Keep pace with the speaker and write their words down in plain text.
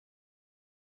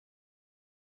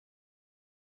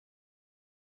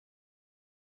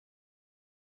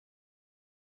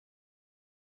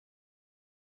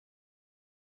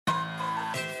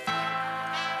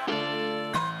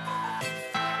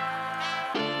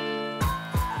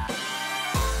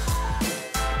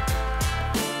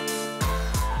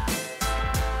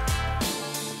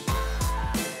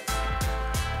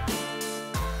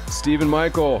Steve and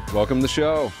Michael, welcome to the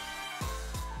show.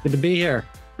 Good to be here.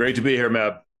 Great to be here,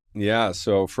 Meb. Yeah,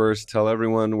 so first, tell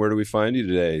everyone, where do we find you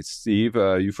today? Steve,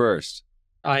 you first.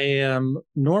 I am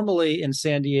normally in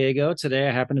San Diego. Today,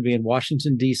 I happen to be in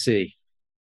Washington, D.C.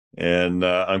 And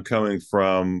I'm coming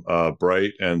from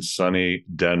bright and sunny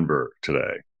Denver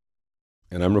today.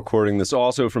 And I'm recording this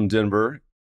also from Denver,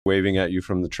 waving at you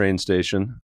from the train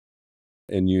station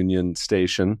in Union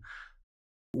Station.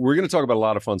 We're going to talk about a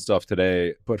lot of fun stuff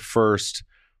today, but first,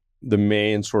 the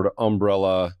main sort of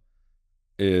umbrella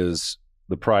is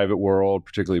the private world,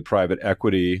 particularly private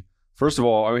equity. First of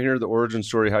all, I want to hear the origin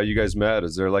story, how you guys met.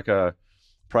 Is there like a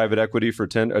private equity for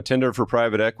a tender for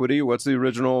private equity? What's the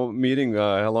original meeting?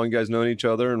 How long you guys known each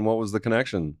other, and what was the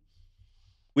connection?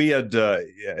 We had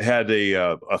had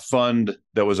a fund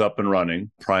that was up and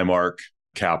running, Primark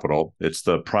Capital. It's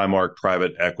the Primark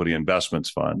Private Equity Investments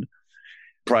Fund.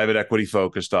 Private equity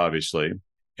focused, obviously.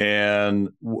 And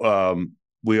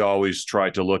we always try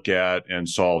to look at and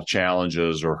solve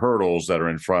challenges or hurdles that are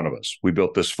in front of us. We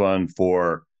built this fund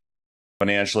for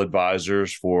financial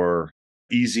advisors for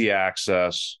easy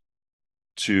access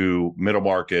to middle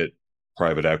market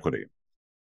private equity.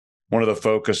 One of the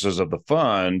focuses of the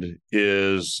fund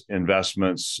is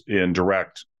investments in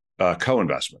direct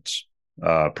co-investments,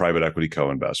 private equity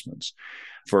co-investments.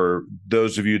 For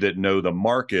those of you that know the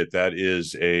market, that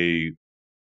is a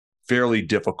fairly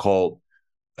difficult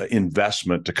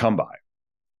investment to come by.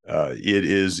 It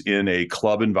is in a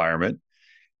club environment,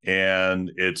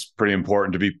 and it's pretty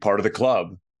important to be part of the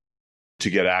club to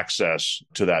get access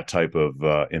to that type of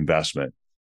investment.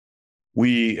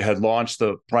 We had launched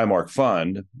the Primark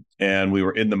Fund, and we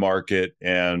were in the market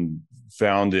and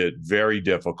found it very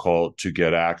difficult to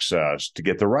get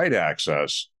the right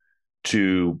access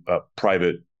to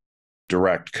private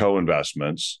direct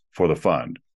co-investments for the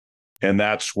fund. And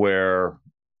that's where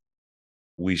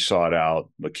we sought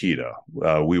out Meketa.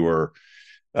 We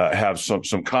have some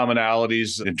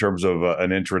commonalities in terms of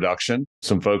an introduction.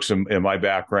 Some folks in my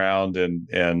background and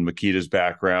Meketa's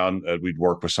background, we'd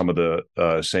worked with some of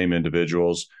the same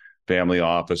individuals, family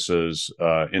offices,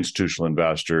 institutional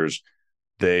investors.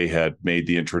 They had made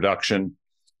the introduction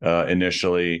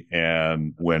initially.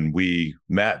 And when we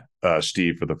met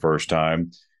Steve for the first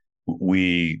time,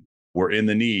 we were in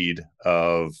the need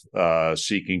of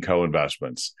seeking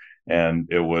co-investments. And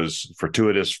it was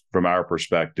fortuitous from our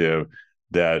perspective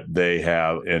that they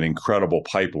have an incredible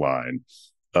pipeline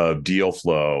of deal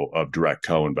flow of direct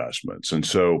co-investments. And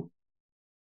so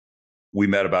we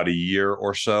met about a year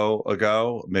or so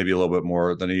ago, maybe a little bit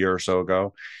more than a year or so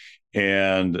ago,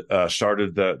 and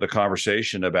started the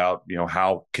conversation about,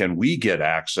 how can we get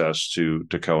access to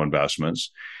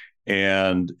co-investments?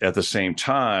 And at the same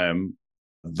time,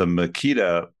 the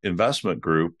Meketa Investment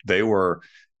Group, they were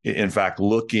in fact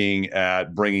looking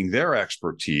at bringing their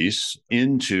expertise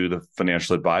into the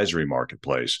financial advisory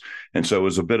marketplace. And so it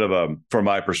was a bit of from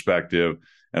my perspective,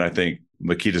 and I think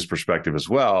Meketa's perspective as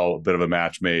well, a bit of a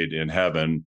match made in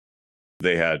heaven.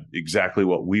 They had exactly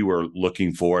what we were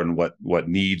looking for and what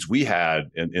needs we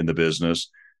had in the business.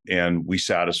 And we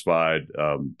satisfied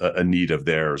a need of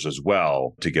theirs as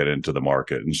well to get into the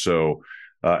market. And so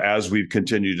as we've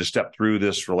continued to step through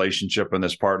this relationship and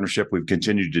this partnership, we've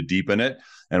continued to deepen it.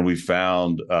 And we've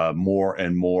found more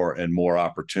and more and more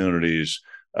opportunities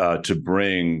to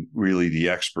bring really the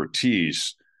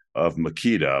expertise of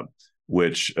Meketa,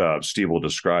 which Steve will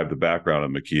describe the background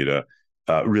of Meketa,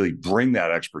 really bring that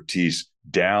expertise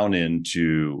down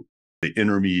into the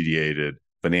intermediated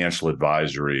financial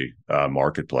advisory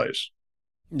marketplace.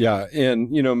 Yeah. And,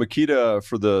 Meketa,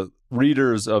 for the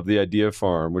readers of the Idea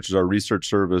Farm, which is our research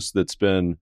service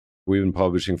we've been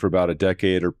publishing for about a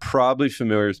decade, are probably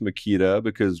familiar with Meketa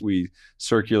because we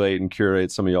circulate and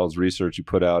curate some of y'all's research you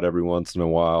put out every once in a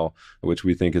while, which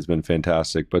we think has been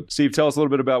fantastic. But Steve, tell us a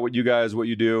little bit about what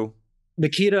you do.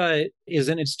 Meketa is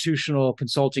an institutional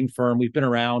consulting firm. We've been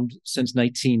around since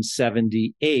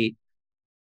 1978.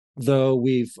 Though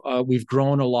we've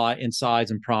grown a lot in size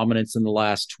and prominence in the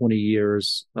last 20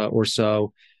 years or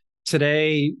so.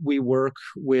 Today, we work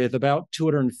with about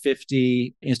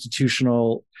 250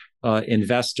 institutional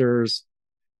investors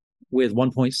with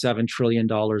 $1.7 trillion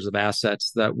of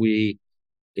assets that we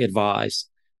advise.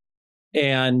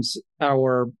 And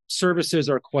our services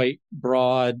are quite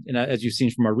broad. And as you've seen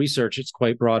from our research, it's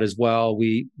quite broad as well.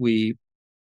 We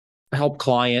help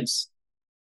clients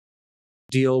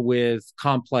deal with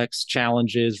complex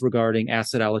challenges regarding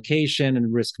asset allocation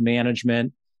and risk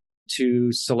management,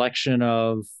 to selection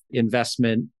of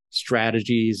investment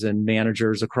strategies and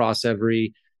managers across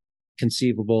every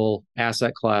conceivable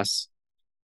asset class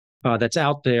that's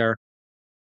out there.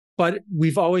 But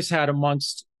we've always had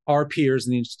amongst our peers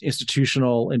in the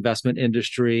institutional investment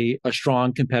industry a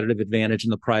strong competitive advantage in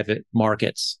the private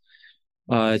markets.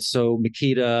 So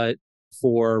Meketa,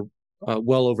 for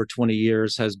well over 20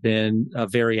 years, has been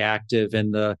very active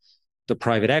in the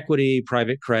private equity,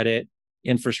 private credit,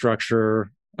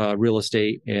 infrastructure, real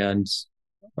estate, and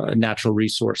private natural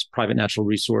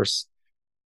resource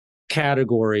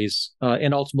categories.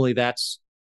 And ultimately, that's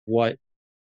what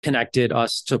connected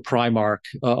us to Primark,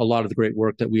 a lot of the great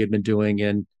work that we had been doing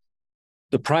in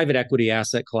the private equity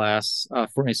asset class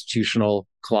for institutional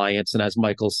clients. And as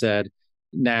Michael said,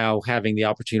 now having the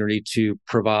opportunity to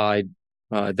provide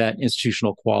that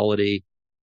institutional quality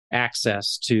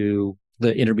access to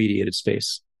the intermediated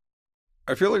space.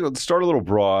 I feel like let's start a little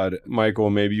broad. Michael,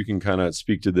 maybe you can kind of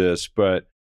speak to this, but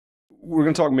we're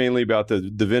going to talk mainly about the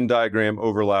Venn diagram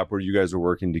overlap where you guys are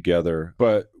working together.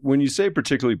 But when you say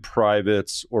particularly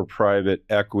privates or private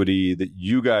equity that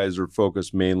you guys are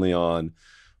focused mainly on,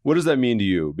 what does that mean to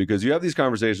you? Because you have these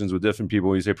conversations with different people.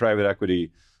 When you say private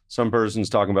equity, some person's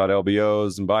talking about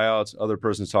LBOs and buyouts. Other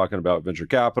person's talking about venture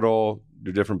capital.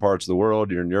 You're different parts of the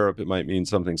world. You're in Europe. It might mean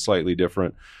something slightly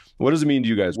different. What does it mean to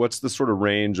you guys? What's the sort of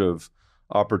range of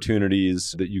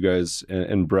opportunities that you guys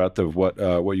and breadth of what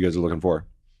you guys are looking for?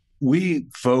 We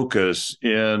focus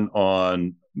in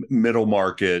on middle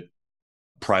market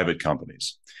private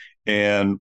companies.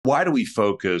 And why do we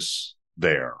focus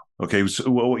there? Okay, so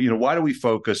why do we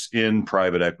focus in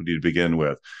private equity to begin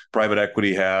with? Private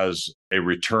equity has a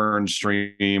return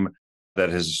stream that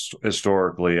has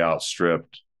historically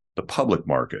outstripped the public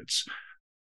markets.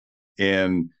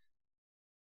 And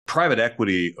private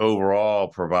equity overall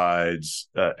provides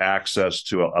access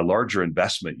to a larger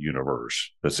investment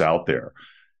universe that's out there.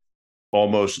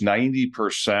 Almost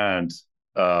 90%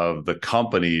 of the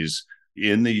companies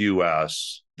in the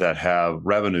U.S. that have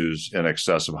revenues in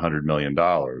excess of $100 million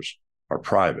are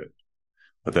private.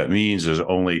 What that means is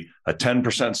only a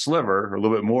 10% sliver, or a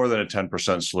little bit more than a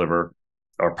 10% sliver,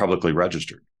 are publicly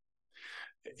registered.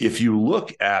 If you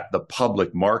look at the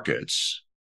public markets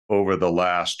over the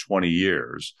last 20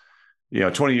 years,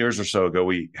 20 years or so ago,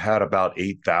 we had about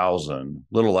 8,000,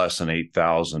 little less than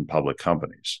 8,000 public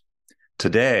companies.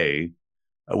 Today,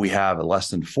 we have less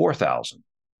than 4,000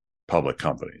 public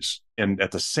companies. And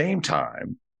at the same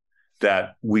time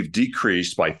that we've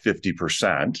decreased by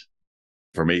 50%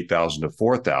 from 8,000 to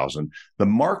 4,000, the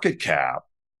market cap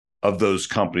of those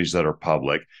companies that are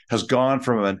public has gone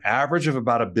from an average of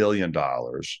about $1 billion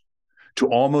to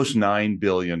almost $9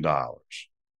 billion.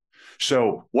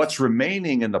 So what's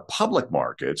remaining in the public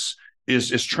markets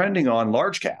is trending on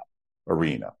large cap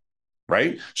arena.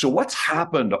 Right? So what's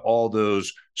happened to all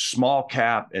those small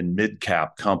cap and mid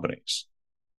cap companies?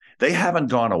 They haven't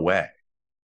gone away.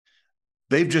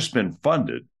 They've just been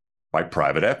funded by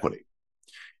private equity.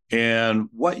 And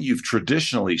what you've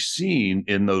traditionally seen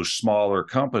in those smaller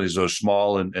companies, those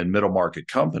small and middle market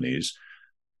companies,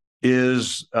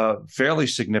 is fairly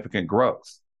significant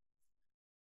growth.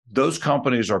 Those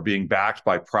companies are being backed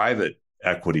by private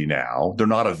equity now. They're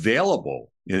not available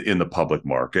in the public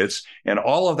markets. And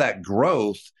all of that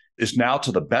growth is now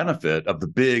to the benefit of the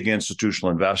big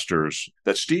institutional investors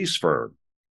that Steve's firm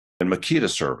and Meketa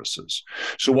services.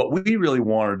 So what we really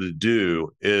wanted to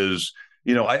do is,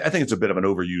 I think it's a bit of an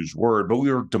overused word, but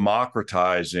we were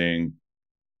democratizing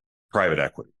private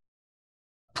equity.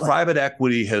 Private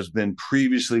equity has been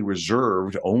previously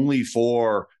reserved only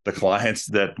for the clients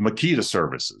that Meketa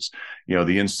services,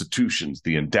 the institutions,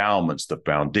 the endowments, the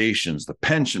foundations, the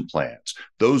pension plans,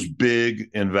 those big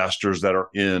investors that are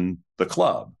in the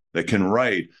club that can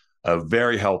write a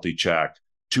very healthy check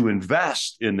to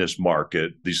invest in this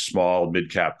market, these small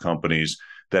mid-cap companies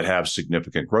that have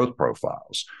significant growth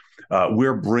profiles.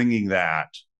 We're bringing that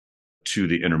to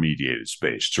the intermediated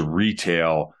space, to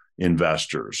retail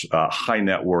investors, high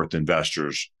net worth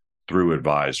investors through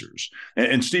advisors.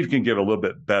 And Steve can give a little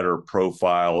bit better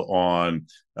profile on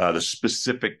the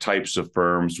specific types of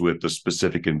firms with the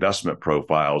specific investment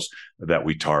profiles that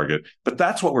we target. But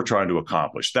that's what we're trying to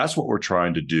accomplish. That's what we're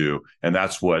trying to do. And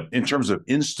that's what, in terms of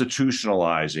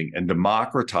institutionalizing and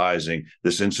democratizing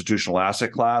this institutional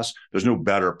asset class, there's no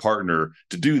better partner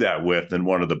to do that with than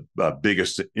one of the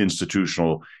biggest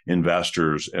institutional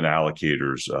investors and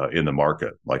allocators in the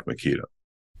market, like Meketa.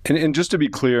 And just to be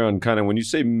clear on kind of when you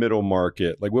say middle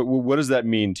market, like what does that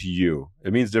mean to you?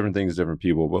 It means different things to different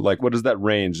people, but like what is that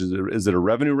range? Is it a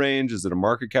revenue range? Is it a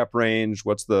market cap range?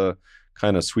 What's the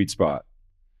kind of sweet spot?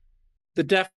 The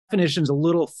definition's a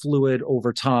little fluid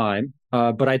over time,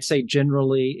 but I'd say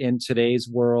generally in today's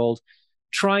world,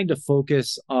 trying to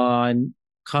focus on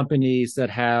companies that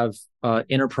have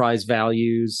enterprise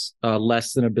values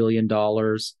less than $1 billion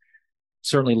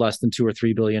certainly less than $2 or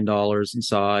 $3 billion in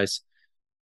size,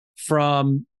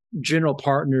 from general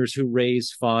partners who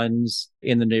raise funds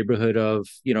in the neighborhood of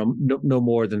no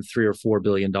more than $3 or $4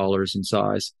 billion in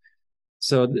size.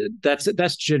 So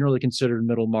that's generally considered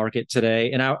middle market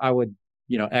today. And I would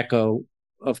echo,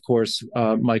 of course,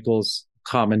 Michael's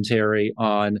commentary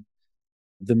on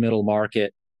the middle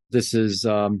market. This is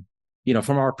from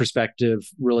our perspective,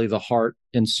 really the heart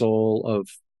and soul of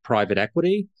private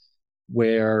equity,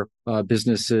 where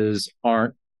businesses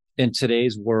aren't in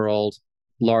today's world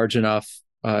large enough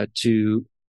to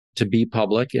be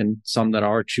public, and some that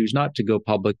are choose not to go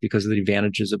public because of the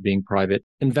advantages of being private.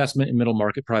 Investment in middle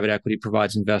market private equity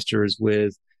provides investors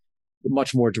with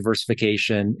much more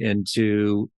diversification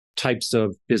into types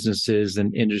of businesses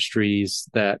and industries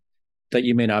that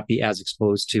you may not be as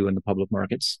exposed to in the public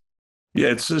markets. Yeah,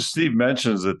 it's just Steve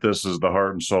mentions that this is the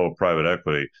heart and soul of private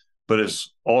equity, but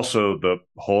it's also the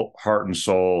whole heart and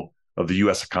soul of the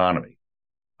U.S. economy.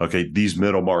 Okay, these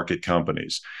middle market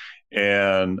companies.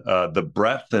 And the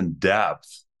breadth and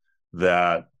depth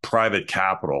that private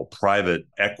capital, private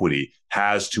equity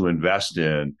has to invest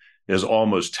in is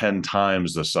almost 10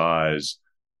 times the size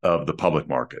of the public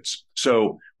markets.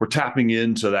 So we're tapping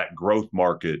into that growth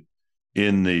market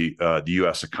in the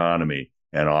U.S. economy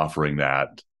and offering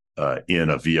that in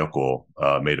a vehicle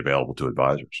made available to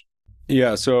advisors.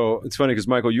 Yeah, so it's funny because,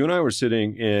 Michael, you and I were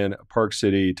sitting in Park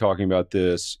City talking about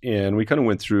this, and we kind of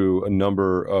went through a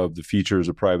number of the features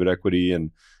of private equity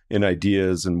and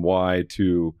ideas and why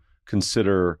to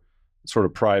consider sort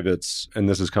of privates. And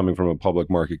this is coming from a public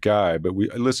market guy, but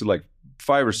I listed like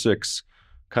 5 or 6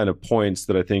 kind of points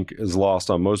that I think is lost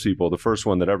on most people. The first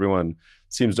one that everyone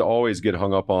seems to always get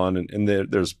hung up on, and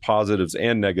there's positives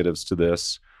and negatives to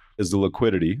this, is the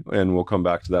liquidity. And we'll come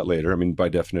back to that later. I mean, by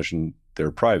definition, they're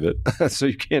private, so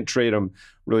you can't trade them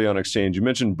really on exchange. You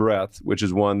mentioned breadth, which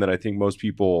is one that I think most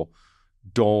people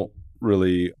don't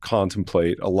really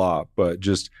contemplate a lot, but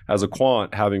just as a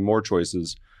quant, having more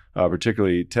choices,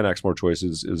 particularly 10x more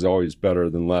choices, is always better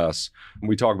than less.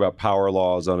 We talk about power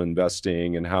laws on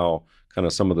investing and how kind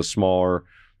of some of the smaller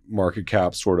market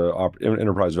cap sort of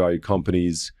enterprise value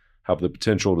companies have the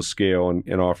potential to scale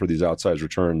and offer these outsized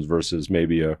returns versus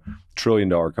maybe a $1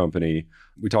 trillion company.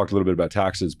 We talked a little bit about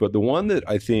taxes, but the one that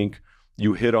I think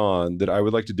you hit on that I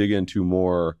would like to dig into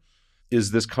more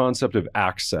is this concept of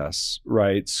access,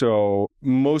 right? So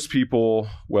most people,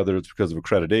 whether it's because of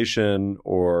accreditation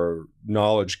or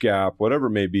knowledge gap, whatever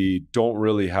it may be, don't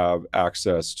really have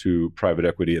access to private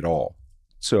equity at all.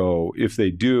 So if they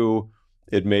do,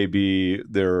 it may be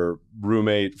their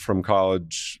roommate from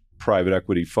college private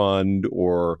equity fund,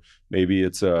 or maybe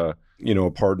it's a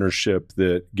partnership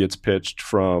that gets pitched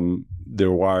from their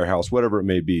wirehouse, whatever it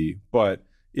may be. But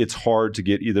it's hard to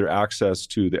get either access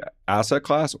to the asset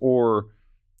class or,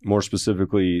 more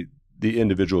specifically, the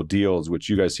individual deals, which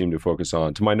you guys seem to focus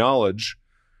on. To my knowledge,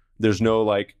 there's no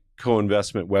like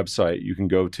co-investment website you can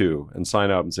go to and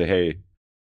sign up and say, hey,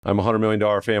 I'm a $100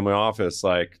 million family office,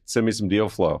 like send me some deal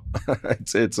flow.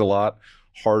 It's a lot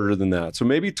harder than that. So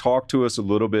maybe talk to us a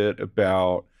little bit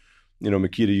about,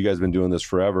 Meketa, you guys have been doing this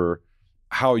forever,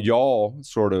 how y'all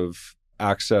sort of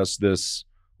access this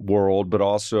world, but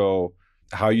also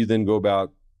how you then go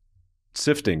about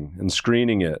sifting and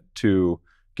screening it to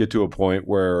get to a point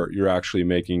where you're actually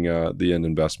making the end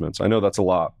investments. I know that's a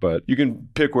lot, but you can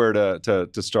pick where to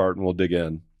start and we'll dig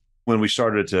in. When we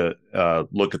started to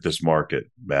look at this market,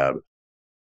 Mab,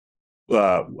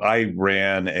 I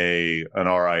ran an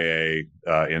RIA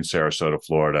in Sarasota,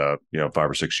 Florida, 5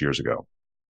 or 6 years ago.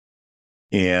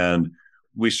 And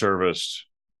we serviced,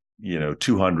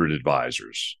 200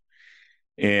 advisors.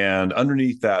 And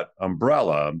underneath that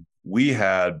umbrella, we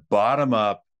had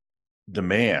bottom-up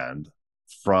demand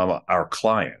from our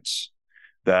clients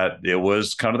that it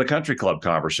was kind of the country club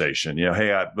conversation.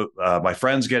 Hey, my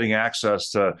friend's getting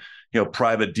access to,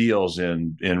 private deals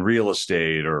in real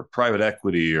estate or private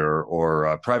equity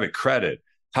or private credit.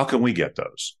 How can we get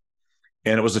those?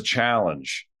 And it was a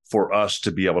challenge for us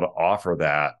to be able to offer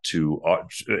that to,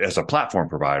 as a platform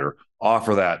provider,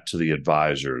 offer that to the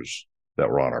advisors that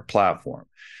were on our platform.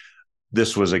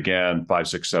 This was, again, 5,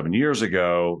 6, 7 years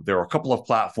ago. There were a couple of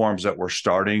platforms that were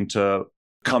starting to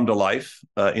come to life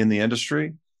in the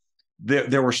industry.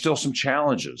 There were still some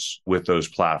challenges with those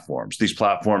platforms. These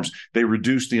platforms, they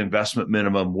reduced the investment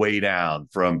minimum way down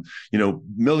from,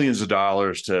 millions of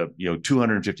dollars to,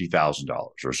 $250,000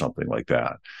 or something like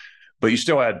that. But you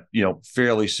still had,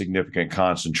 fairly significant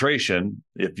concentration.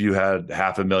 If you had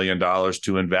 $500,000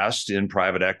 to invest in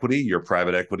private equity, your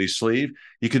private equity sleeve,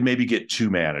 you could maybe get 2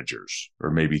 managers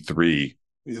or maybe three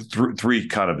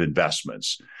kind of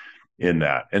investments. in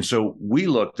that. And so we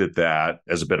looked at that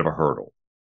as a bit of a hurdle.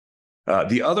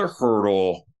 The other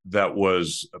hurdle that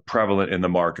was prevalent in the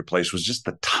marketplace was just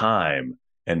the time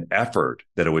and effort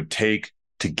that it would take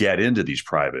to get into these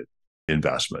private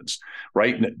investments,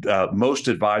 right? Most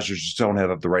advisors just don't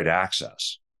have the right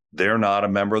access. They're not a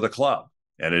member of the club.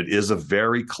 And it is a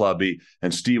very clubby,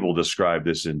 and Steve will describe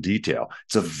this in detail.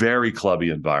 It's a very clubby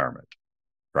environment,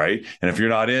 right? And if you're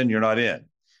not in, you're not in.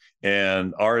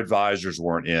 And our advisors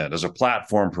weren't in. As a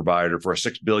platform provider for a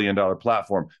 $6 billion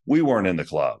platform, we weren't in the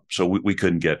club. So we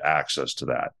couldn't get access to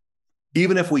that.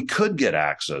 Even if we could get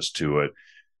access to it,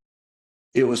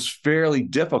 it was fairly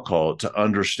difficult to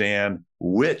understand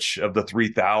which of the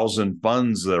 3,000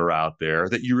 funds that are out there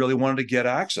that you really wanted to get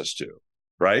access to,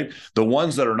 right? The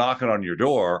ones that are knocking on your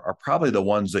door are probably the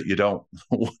ones that you don't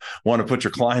want to put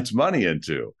your clients' money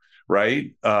into,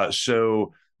 right?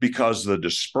 So because the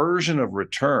dispersion of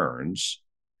returns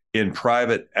in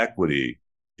private equity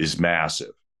is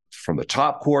massive. From the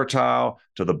top quartile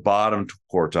to the bottom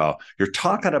quartile, you're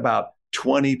talking about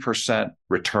 20%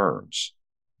 returns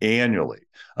annually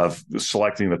of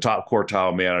selecting the top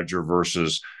quartile manager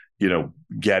versus,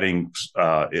 getting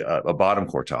a bottom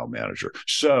quartile manager.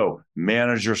 So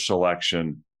manager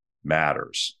selection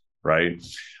matters, right?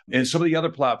 And some of the other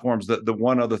platforms, the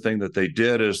one other thing that they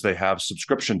did is they have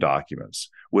subscription documents,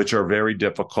 which are very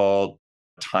difficult,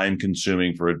 time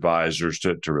consuming for advisors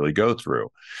to really go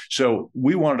through. So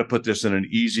we wanted to put this in an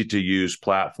easy to use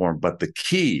platform. But the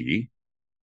key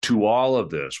to all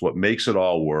of this, what makes it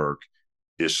all work,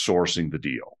 is sourcing the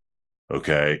deal.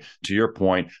 Okay. To your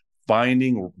point,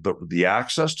 finding the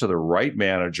access to the right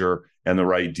manager and the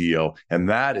right deal. And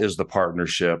that is the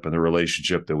partnership and the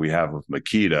relationship that we have with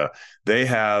Meketa. They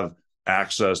have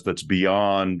access that's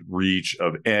beyond reach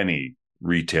of any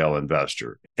retail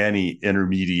investor, any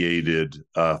intermediated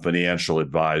financial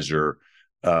advisor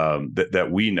that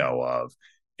we know of.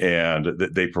 And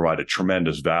they provide a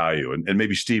tremendous value. And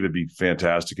maybe, Steve, it'd be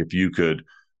fantastic if you could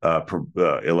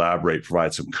elaborate,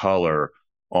 provide some color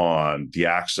on the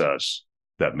access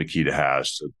that Meketa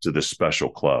has to this special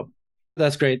club.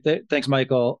 That's great. Thanks,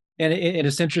 Michael. And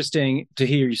it's interesting to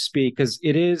hear you speak because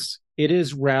it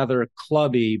is rather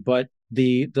clubby, but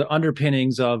the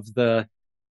underpinnings of the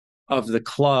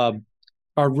club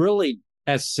are really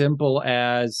as simple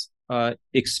as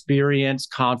experience,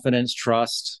 confidence,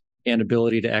 trust, and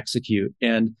ability to execute.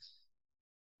 And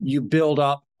you build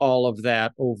up all of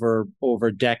that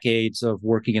over decades of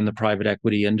working in the private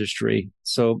equity industry.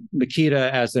 So Meketa,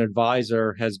 as an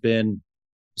advisor, has been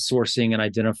sourcing and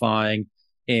identifying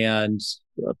and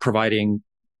providing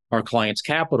our clients'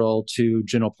 capital to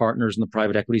general partners in the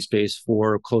private equity space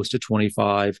for close to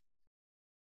 25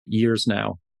 years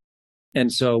now.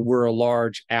 And so we're a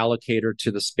large allocator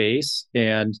to the space,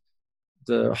 and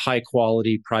the high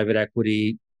quality private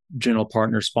equity general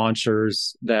partner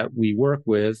sponsors that we work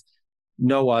with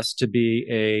know us to be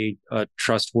a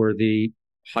trustworthy,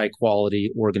 high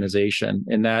quality organization.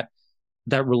 And that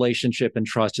relationship and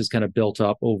trust is kind of built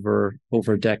up over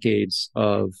decades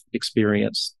of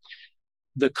experience.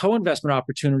 The co-investment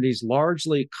opportunities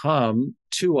largely come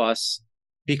to us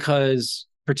because,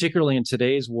 particularly in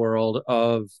today's world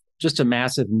of just a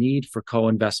massive need for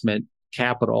co-investment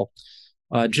capital,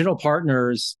 general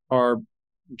partners are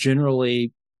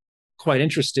generally quite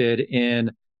interested in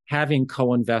having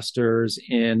co-investors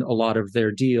in a lot of their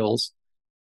deals.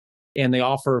 And they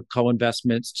offer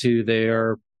co-investments to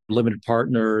their limited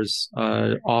partners,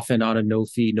 often on a no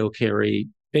fee, no carry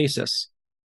basis.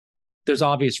 There's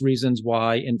obvious reasons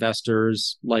why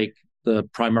investors like the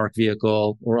Primark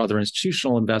vehicle or other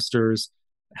institutional investors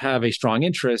have a strong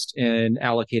interest in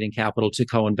allocating capital to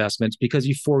co-investments, because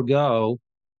you forego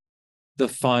the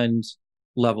fund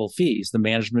level fees, the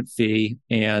management fee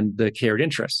and the carried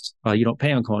interest. You don't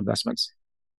pay on co-investments.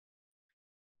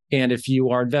 And if you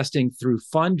are investing through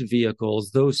fund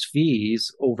vehicles, those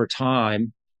fees over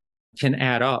time can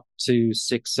add up to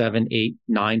 6, 7, 8,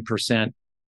 9%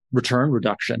 return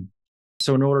reduction.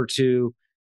 So in order to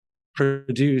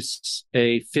produce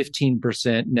a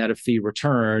 15% net of fee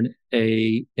return,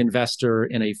 a investor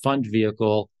in a fund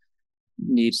vehicle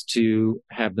needs to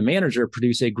have the manager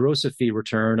produce a gross of fee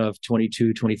return of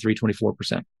 22, 23,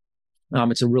 24%.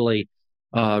 It's a really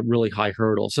high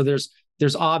hurdle. So there's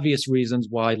obvious reasons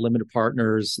why limited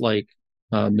partners like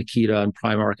Meketa and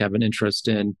Primark have an interest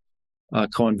in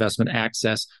co-investment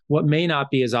access. What may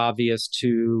not be as obvious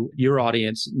to your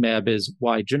audience, Meb, is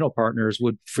why general partners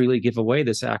would freely give away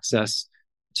this access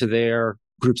to their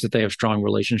groups that they have strong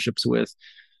relationships with.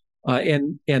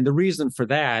 And the reason for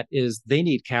that is they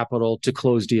need capital to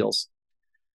close deals.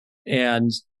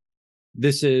 And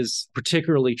This is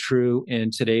particularly true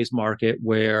in today's market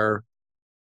where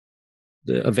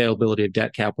the availability of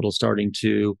debt capital is starting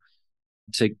to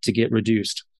get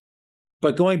reduced.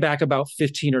 But going back about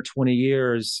 15 or 20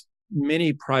 years,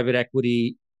 many private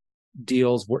equity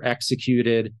deals were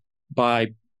executed by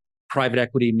private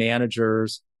equity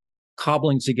managers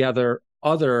cobbling together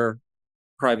other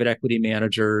private equity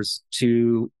managers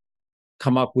to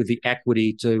come up with the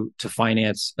equity to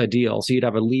finance a deal. So you'd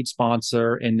have a lead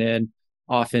sponsor and then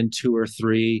often two or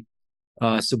three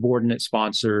subordinate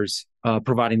sponsors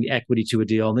providing the equity to a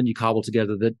deal. And then you cobble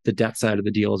together the debt side of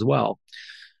the deal as well.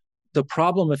 The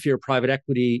problem if you're a private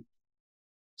equity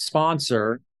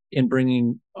sponsor in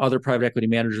bringing other private equity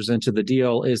managers into the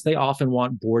deal is they often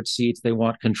want board seats, they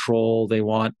want control, they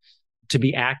want to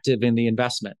be active in the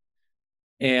investment.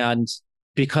 And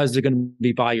because they're going to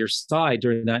be by your side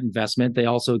during that investment, they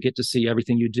also get to see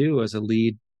everything you do as a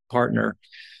lead partner.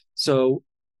 So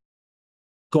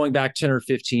going back 10 or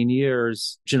 15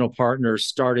 years, general partners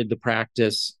started the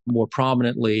practice more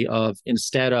prominently of,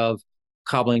 instead of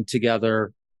cobbling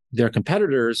together their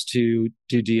competitors to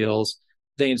do deals,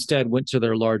 they instead went to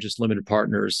their largest limited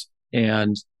partners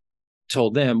and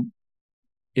told them,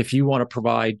 if you want to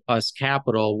provide us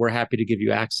capital, we're happy to give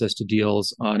you access to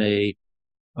deals on a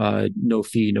no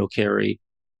fee, no carry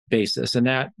basis. And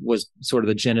that was sort of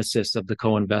the genesis of the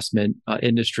co-investment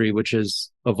industry, which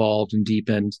has evolved and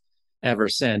deepened ever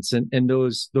since. And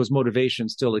those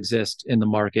motivations still exist in the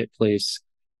marketplace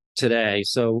today.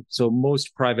 So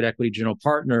most private equity general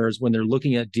partners, when they're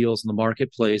looking at deals in the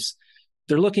marketplace,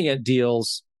 they're looking at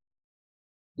deals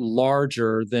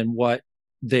larger than what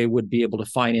they would be able to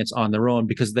finance on their own,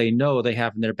 because they know they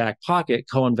have in their back pocket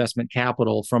co-investment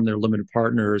capital from their limited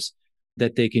partners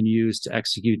that they can use to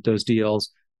execute those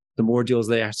deals. The more deals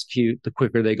they execute, the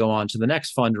quicker they go on to the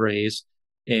next fundraise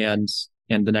and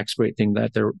the next great thing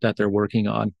that they're working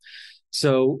on.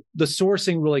 So the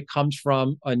sourcing really comes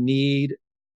from a need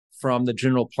from the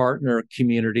general partner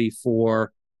community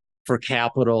for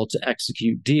capital to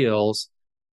execute deals.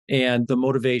 And the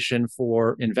motivation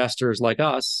for investors like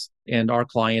us and our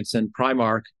clients in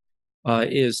Primark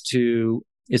is to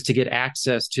get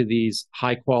access to these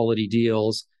high quality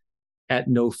deals at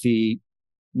no fee,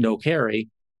 no carry,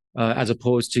 as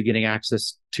opposed to getting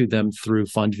access to them through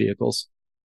fund vehicles.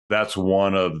 That's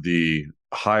one of the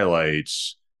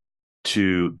highlights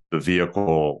to the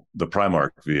vehicle, the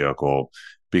Primark vehicle,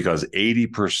 because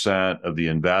 80% of the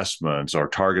investments, our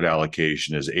target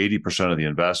allocation is 80% of the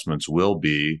investments will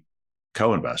be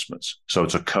co-investments. So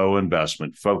it's a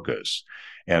co-investment focus.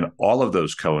 And all of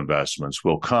those co-investments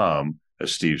will come,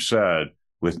 as Steve said,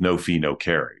 with no fee, no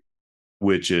carry,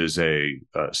 which is a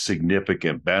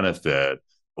significant benefit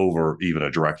over even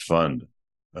a direct fund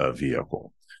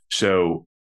vehicle. So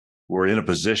we're in a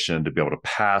position to be able to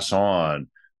pass on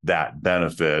that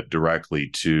benefit directly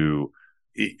to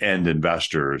end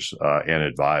investors and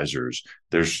advisors.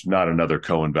 There's not another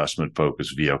co-investment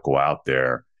focused vehicle out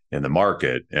there in the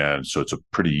market. And so it's a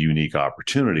pretty unique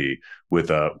opportunity with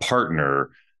a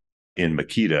partner in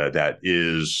Meketa that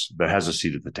has a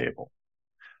seat at the table.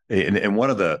 And one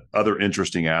of the other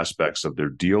interesting aspects of their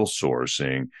deal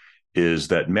sourcing is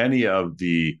that many of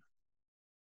the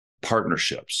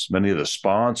partnerships, many of the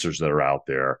sponsors that are out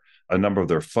there, a number of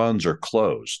their funds are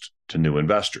closed to new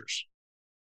investors.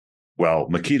 Well,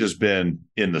 Meketa's been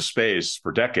in the space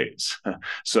for decades.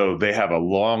 So they have a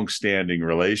long-standing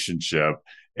relationship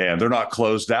and they're not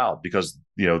closed out because,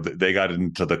 they got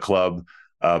into the club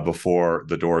before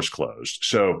the doors closed.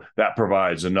 So that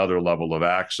provides another level of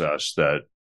access that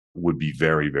would be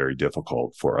very, very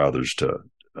difficult for others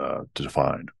to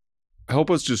find.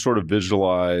 Help us just sort of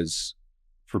visualize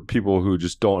for people who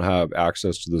just don't have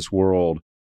access to this world.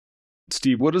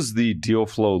 Steve, what does the deal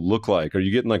flow look like? Are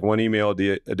you getting like one email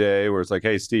a day where it's like,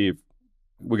 hey, Steve,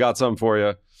 we got something for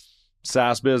you.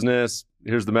 SaaS business,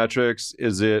 here's the metrics.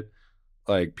 Is it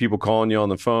like people calling you on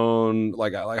the phone?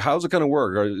 Like how's it going to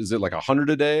work? Or is it like 100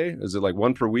 a day? Is it like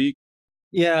one per week?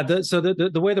 Yeah. So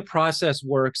the way the process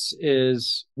works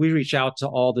is we reach out to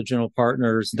all the general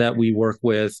partners that we work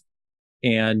with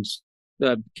and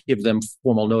give them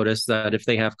formal notice that if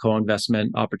they have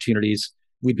co-investment opportunities,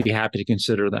 we'd be happy to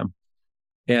consider them.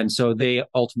 And so they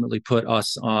ultimately put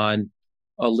us on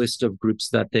a list of groups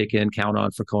that they can count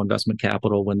on for co-investment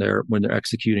capital when they're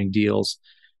executing deals.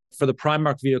 For the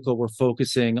Primark vehicle, we're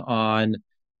focusing on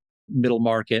middle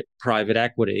market private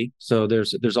equity. So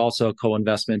there's also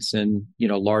co-investments in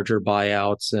larger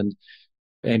buyouts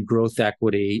and growth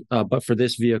equity. But for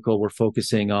this vehicle, we're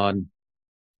focusing on,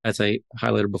 as I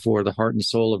highlighted before, the heart and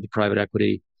soul of the private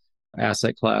equity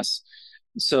asset class.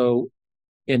 So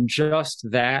in just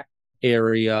that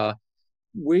area,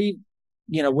 we're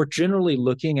generally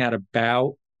looking at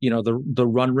about, the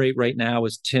run rate right now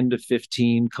is 10 to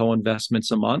 15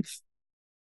 co-investments a month,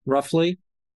 roughly.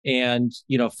 And,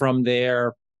 from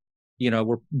there,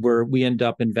 we end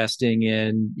up investing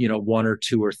in, one or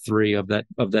two or three of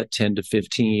that 10 to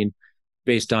 15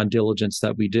 based on diligence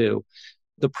that we do.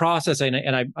 The process,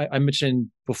 and I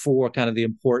mentioned before kind of the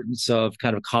importance of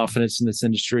kind of confidence in this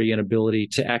industry and ability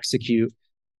to execute.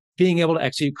 Being able to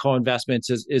execute co-investments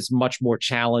is much more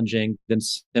challenging than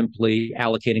simply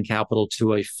allocating capital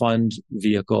to a fund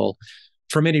vehicle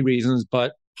for many reasons,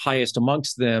 but highest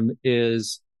amongst them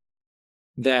is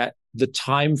that the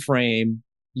time frame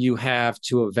you have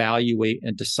to evaluate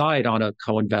and decide on a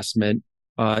co-investment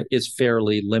is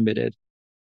fairly limited.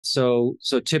 So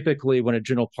typically when a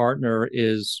general partner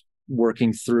is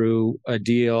working through a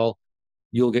deal,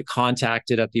 you'll get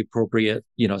contacted at the appropriate,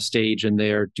 stage in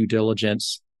their due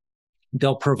diligence.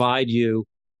 They'll provide you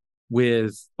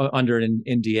with, under an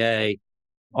NDA,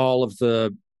 all of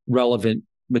the relevant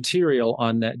material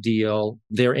on that deal,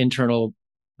 their internal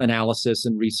analysis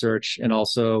and research, and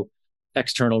also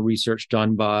external research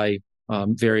done by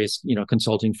various,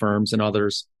 consulting firms and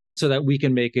others, so that we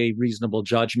can make a reasonable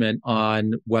judgment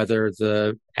on whether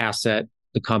the asset,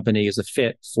 the company, is a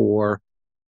fit for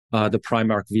the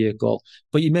Primark vehicle.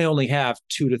 But you may only have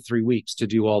 2 to 3 weeks to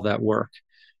do all that work.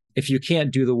 If you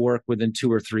can't do the work within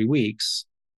 2 or 3 weeks,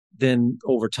 then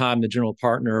over time, the general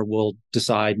partner will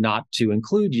decide not to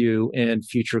include you in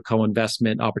future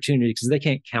co-investment opportunities because they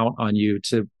can't count on you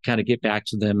to kind of get back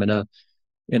to them in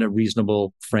a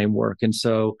reasonable framework. And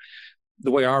so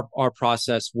the way our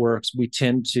process works, we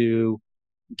tend to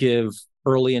give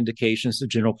early indications to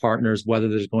general partners whether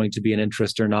there's going to be an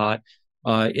interest or not.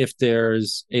 If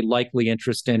there's a likely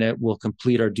interest in it, we'll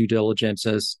complete our due diligence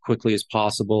as quickly as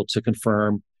possible to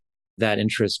confirm that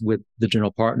interest with the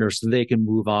general partner so they can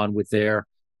move on with their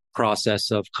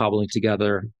process of cobbling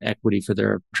together equity for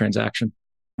their transaction.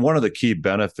 One of the key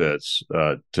benefits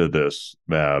to this,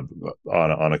 Mab,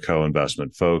 on a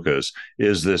co-investment focus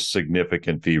is this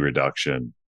significant fee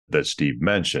reduction that Steve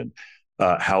mentioned.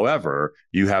 However,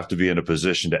 you have to be in a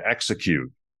position to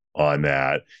execute on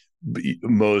that.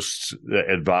 Most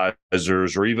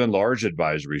advisors or even large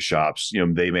advisory shops,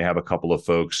 they may have a couple of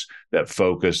folks that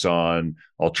focus on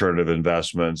alternative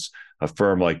investments. A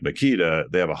firm like Meketa,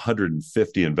 they have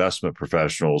 150 investment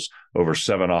professionals over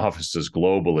 7 offices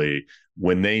globally.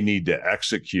 When they need to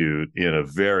execute in a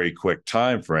very quick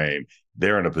time frame,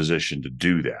 they're in a position to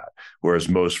do that. Whereas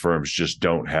most firms just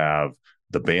don't have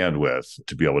the bandwidth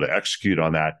to be able to execute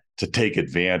on that, to take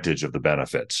advantage of the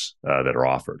benefits that are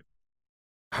offered.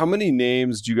 How many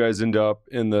names do you guys end up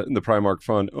in the Primark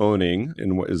fund owning?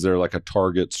 And is there like a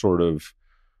target sort of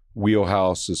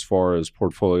wheelhouse as far as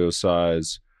portfolio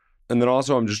size? And then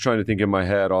also, I'm just trying to think in my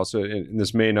head also, and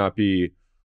this may not be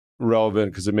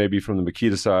relevant because it may be from the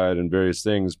Meketa side and various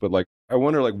things, but like, I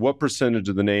wonder like what percentage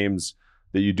of the names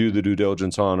that you do the due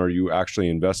diligence on are you actually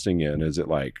investing in? Is it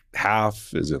like half?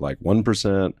 Is it like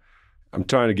 1%? I'm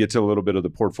trying to get to a little bit of the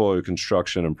portfolio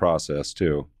construction and process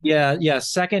too. Yeah.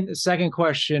 Second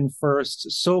question first.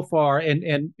 So far,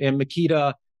 and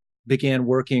Meketa began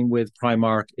working with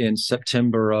Primark in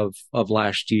September of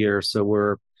last year. So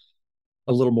we're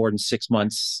a little more than 6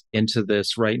 months into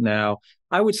this right now.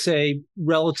 I would say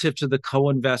relative to the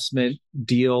co-investment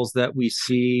deals that we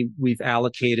see, we've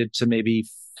allocated to maybe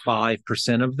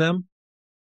 5% of them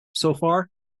so far.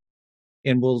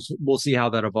 And we'll see how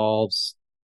that evolves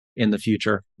in the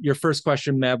future. Your first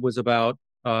question, Meb, was about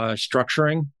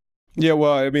structuring. Yeah,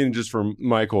 well, I mean, just for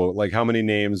Michael, like how many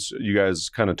names you guys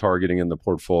kind of targeting in the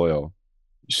portfolio?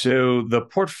 So the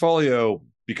portfolio,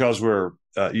 because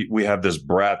we have this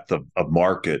breadth of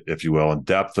market, if you will, and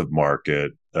depth of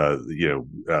market,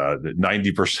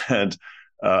 90%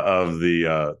 of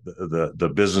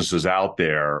the businesses out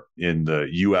there in the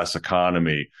U.S.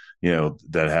 economy,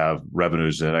 that have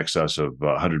revenues in excess of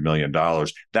 $100 million.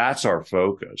 That's our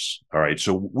focus. All right.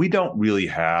 So we don't really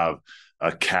have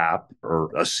a cap or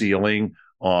a ceiling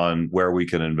on where we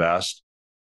can invest.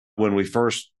 When we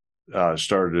first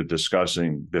started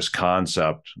discussing this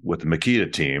concept with the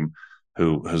Meketa team,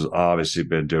 who has obviously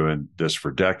been doing this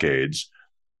for decades,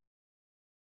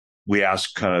 we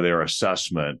asked kind of their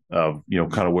assessment of,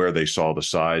 kind of where they saw the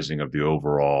sizing of the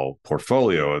overall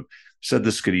portfolio, and said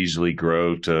this could easily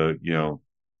grow to, $2,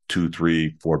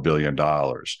 $3, $4 billion.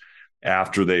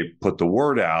 After they put the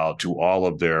word out to all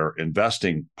of their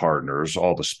investing partners,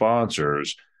 all the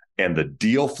sponsors, and the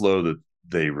deal flow that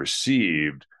they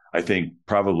received, I think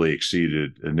probably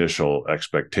exceeded initial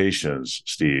expectations,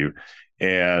 Steve.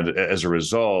 And as a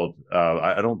result,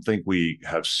 I don't think we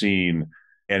have seen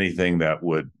anything that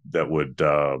would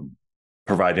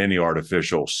provide any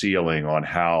artificial ceiling on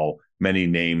how many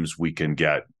names we can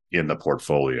get in the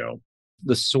portfolio.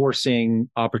 The sourcing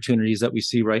opportunities that we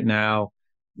see right now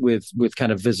with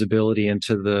kind of visibility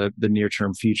into the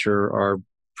near-term future are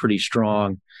pretty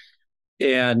strong.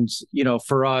 And,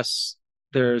 for us,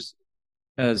 there's,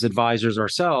 as advisors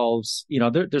ourselves,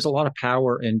 there's a lot of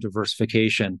power in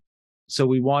diversification. So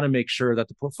we want to make sure that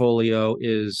the portfolio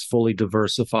is fully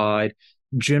diversified.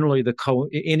 Generally,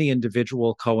 any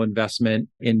individual co-investment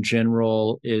in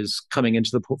general is coming into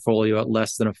the portfolio at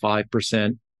less than a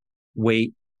 5%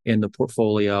 weight in the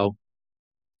portfolio.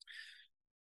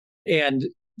 And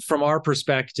from our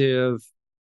perspective,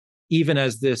 even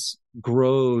as this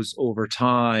grows over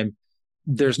time,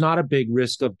 there's not a big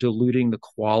risk of diluting the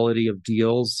quality of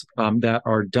deals that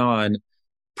are done,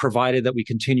 provided that we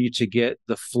continue to get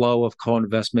the flow of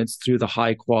co-investments through the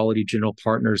high quality general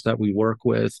partners that we work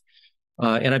with.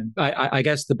 And I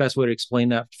guess the best way to explain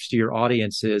that to your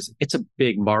audience is it's a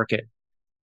big market.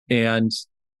 And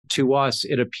to us,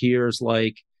 it appears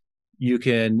like you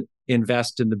can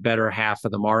invest in the better half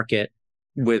of the market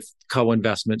with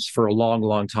co-investments for a long,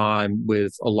 long time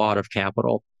with a lot of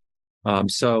capital.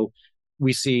 So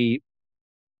we see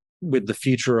with the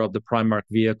future of the Primark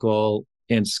vehicle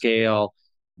and scale,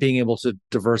 being able to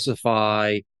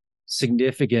diversify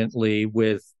significantly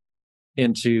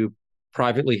into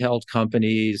privately held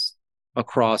companies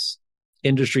across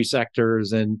industry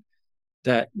sectors, and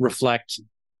that reflect,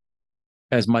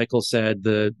 as Michael said,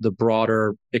 the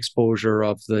broader exposure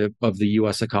of the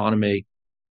U.S. economy,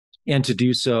 and to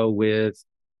do so with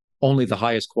only the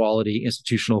highest quality,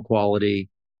 institutional quality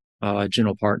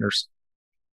general partners.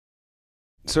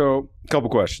 So, a couple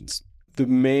questions. The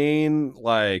main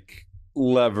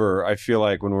lever, I feel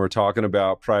like, when we're talking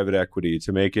about private equity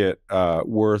to make it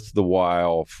worth the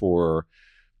while for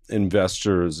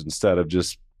investors, instead of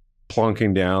just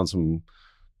plunking down some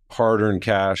hard-earned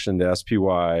cash into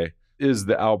SPY, is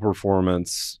the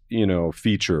outperformance,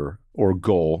 feature or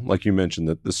goal. Like you mentioned,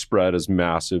 that the spread is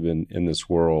massive in this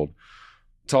world.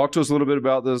 Talk to us a little bit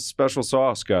about the special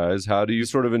sauce, guys. How do you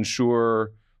sort of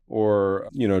ensure or,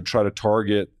 try to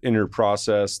target in your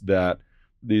process that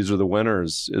these are the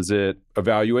winners? Is it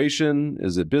evaluation?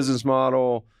 Is it business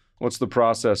model? What's the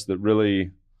process that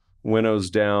really winnows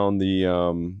down the,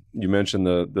 you mentioned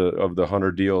the of the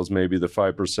 100 deals, maybe the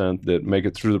 5% that make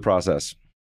it through the process?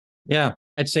 Yeah,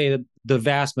 I'd say that the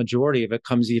vast majority of it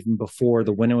comes even before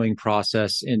the winnowing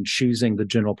process in choosing the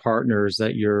general partners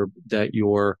that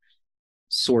you're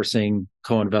sourcing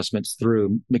co-investments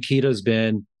through. Meketa's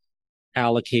been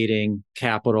allocating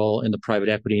capital in the private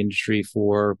equity industry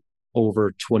for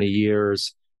over 20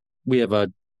 years. We have a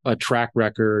track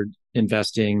record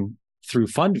investing through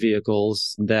fund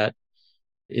vehicles that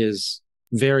is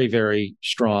very, very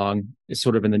strong. It's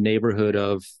sort of in the neighborhood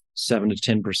of 7 to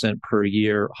 10% per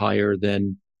year higher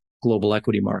than global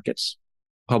equity markets,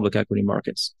 public equity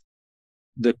markets.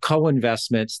 The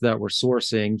co-investments that we're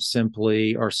sourcing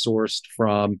simply are sourced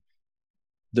from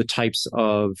the types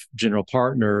of general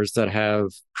partners that have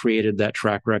created that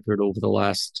track record over the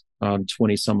last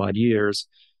 20 some odd years,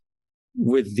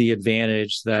 with the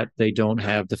advantage that they don't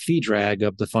have the fee drag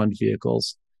of the fund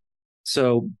vehicles.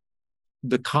 So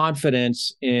the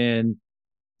confidence in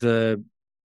the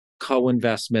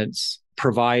co-investments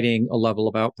providing a level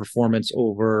of outperformance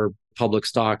over public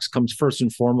stocks comes first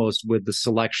and foremost with the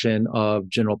selection of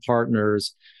general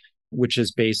partners, which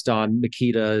is based on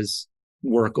Meketa's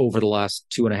work over the last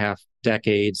 2.5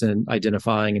 decades and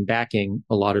identifying and backing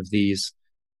a lot of these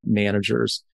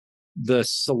managers. The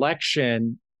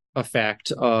selection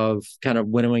effect of kind of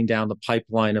winnowing down the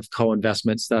pipeline of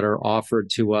co-investments that are offered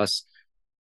to us,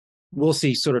 we'll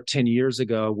see sort of 10 years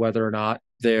ago whether or not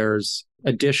there's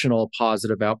additional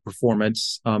positive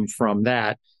outperformance from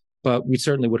that. But we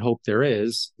certainly would hope there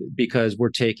is, because we're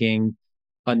taking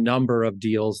a number of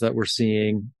deals that we're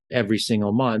seeing every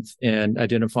single month and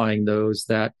identifying those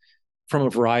that, from a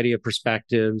variety of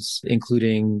perspectives,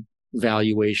 including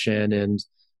valuation and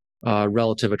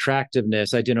relative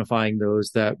attractiveness, identifying those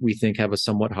that we think have a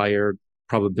somewhat higher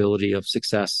probability of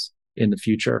success in the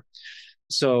future.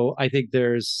 So I think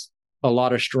there's a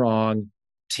lot of strong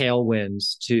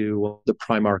tailwinds to the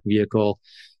Primark vehicle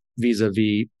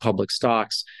vis-a-vis public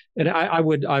stocks. And I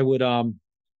would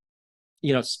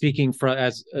speaking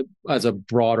as a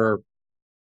broader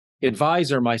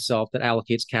advisor myself that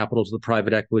allocates capital to the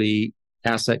private equity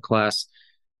asset class,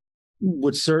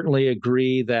 would certainly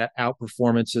agree that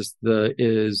outperformance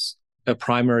is a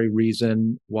primary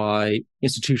reason why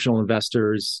institutional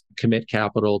investors commit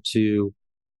capital to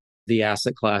the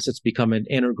asset class. It's become an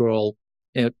integral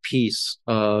piece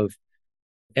of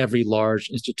every large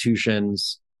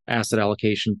institution's asset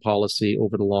allocation policy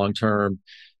over the long term.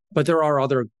 But there are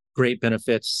other great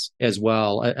benefits as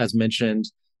well. As mentioned,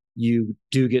 you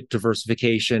do get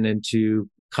diversification into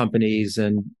companies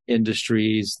and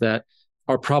industries that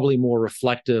are probably more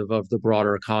reflective of the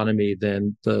broader economy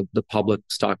than the public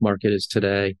stock market is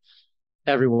today.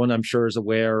 Everyone, I'm sure, is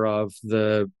aware of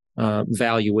the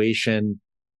valuation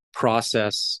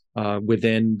process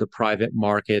within the private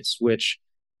markets, which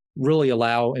really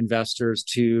allow investors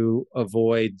to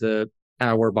avoid the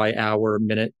hour by hour,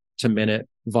 minute to minute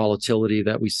volatility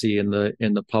that we see in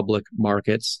the public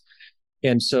markets.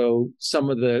 And so some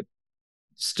of the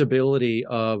stability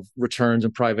of returns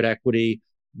in private equity,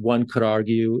 one could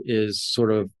argue, is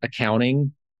sort of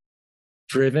accounting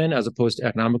driven as opposed to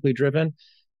economically driven.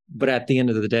 But at the end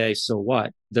of the day, so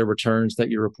what? They're returns that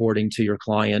you're reporting to your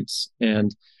clients,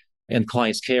 and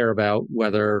clients care about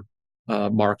whether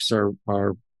marks are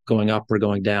going up or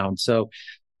going down. So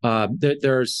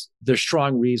there's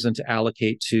strong reason to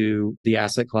allocate to the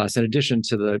asset class, in addition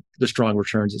to the strong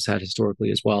returns it's had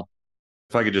historically as well.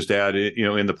 If I could just add,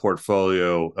 in the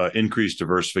portfolio, increased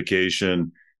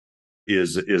diversification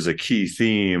is a key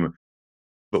theme.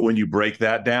 But when you break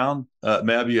that down,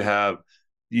 Meb,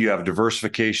 you have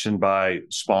diversification by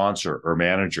sponsor or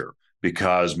manager,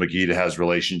 because Meketa has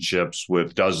relationships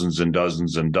with dozens and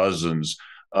dozens and dozens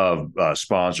of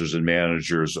sponsors and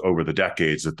managers over the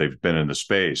decades that they've been in the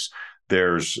space.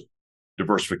 There's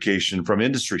diversification from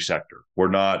industry sector. We're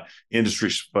not industry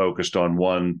focused on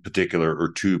one particular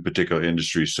or two particular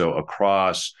industries. So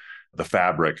across the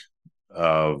fabric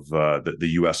of the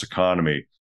U.S. economy,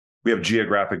 we have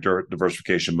geographic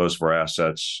diversification. Most of our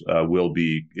assets will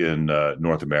be in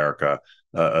North America.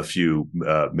 A few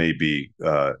may be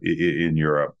in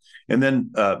Europe. And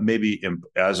then maybe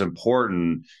as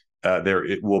important,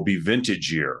 it will be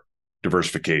vintage year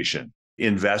diversification.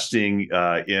 Investing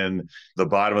in the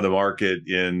bottom of the market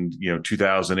in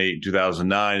 2008,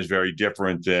 2009 is very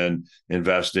different than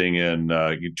investing in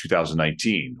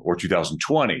 2019 or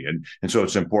 2020. And so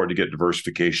it's important to get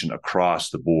diversification across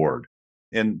the board.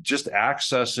 And just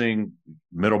accessing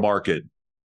middle market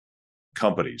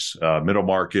companies, middle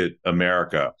market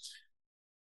America.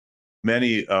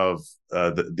 Many of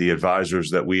the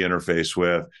advisors that we interface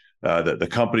with, the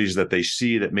companies that they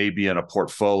see that may be in a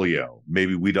portfolio,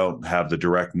 maybe we don't have the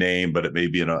direct name, but it may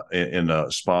be in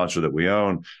a sponsor that we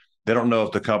own. They don't know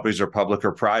if the companies are public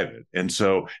or private. And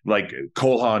so like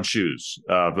Cole Haan Shoes,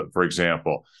 for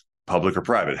example, public or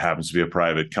private, happens to be a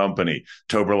private company.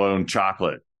 Toblerone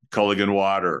Chocolate, Culligan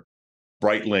Water,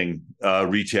 Breitling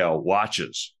Retail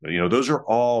Watches. Those are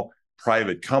all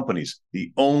private companies.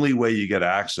 The only way you get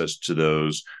access to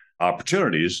those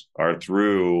opportunities are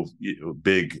through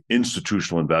big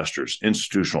institutional investors,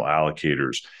 institutional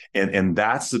allocators. And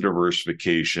that's the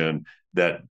diversification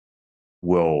that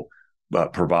will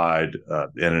provide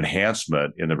an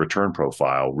enhancement in the return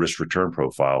profile, risk return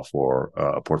profile for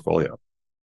a portfolio.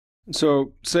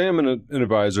 So say I'm an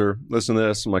advisor, listen to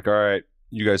this, I'm like, all right,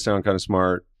 you guys sound kind of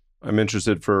smart. I'm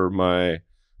interested for my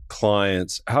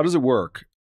clients. How does it work?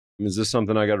 Is this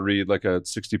something I got to read like a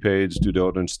 60-page due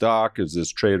diligence doc? Is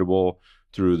this tradable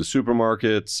through the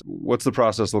supermarkets? What's the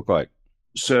process look like?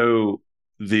 So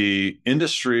the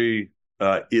industry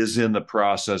is in the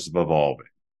process of evolving,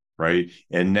 right?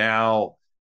 And now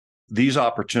these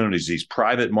opportunities, these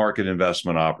private market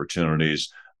investment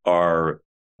opportunities, are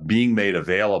being made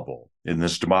available in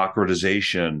this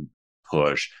democratization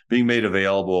push, being made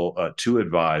available to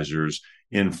advisors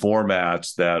in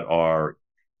formats that are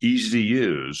easy to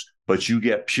use, but you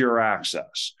get pure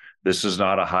access. This is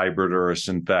not a hybrid or a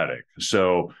synthetic.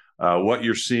 So what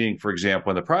you're seeing, for example,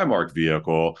 in the Primark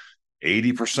vehicle,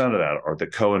 80% of that are the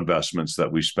co-investments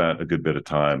that we spent a good bit of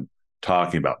time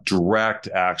talking about, direct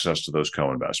access to those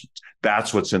co-investments.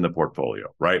 That's what's in the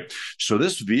portfolio, right? So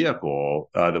this vehicle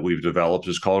that we've developed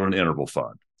is called an interval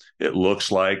fund. It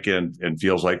looks like and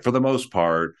feels like, for the most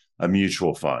part, a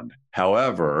mutual fund.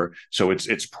 However, so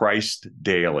it's priced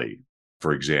daily,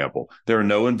 for example. There are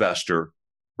no investor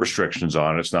restrictions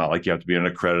on it. It's not like you have to be an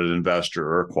accredited investor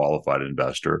or a qualified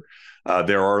investor.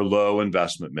 There are low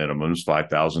investment minimums,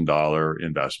 $5,000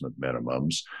 investment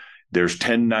minimums. There's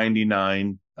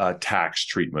 1099 tax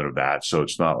treatment of that. So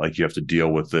it's not like you have to deal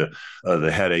with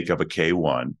the headache of a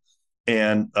K-1.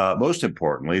 And most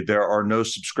importantly, there are no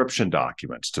subscription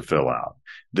documents to fill out.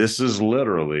 This is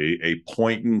literally a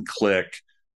point and click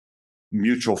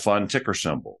mutual fund ticker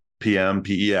symbol,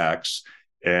 PMPEX,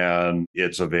 and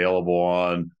it's available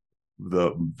on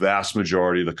the vast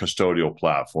majority of the custodial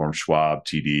platforms, Schwab,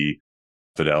 TD,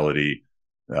 Fidelity,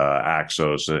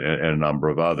 Axos, and a number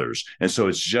of others. And so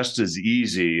it's just as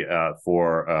easy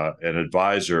for an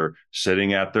advisor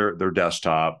sitting at their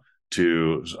desktop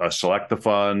to select the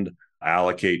fund,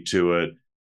 allocate to it,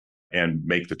 and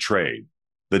make the trade.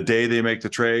 The day they make the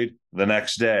trade, the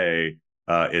next day,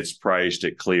 it's priced,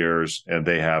 it clears, and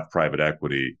they have private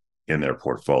equity in their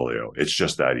portfolio. It's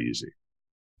just that easy.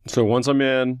 So once I'm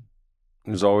in,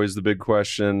 there's always the big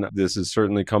question. This has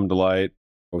certainly come to light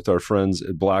with our friends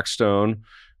at Blackstone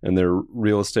and their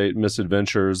real estate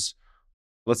misadventures.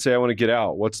 Let's say I want to get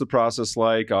out. What's the process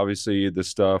like? Obviously, this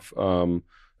stuff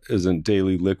isn't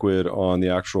daily liquid on the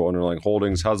actual underlying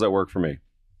holdings. How does that work for me?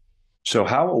 So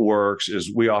how it works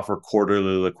is we offer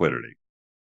quarterly liquidity.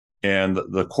 And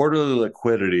the quarterly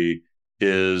liquidity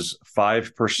is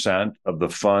 5% of the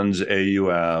fund's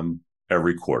AUM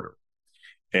every quarter.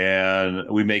 And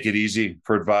we make it easy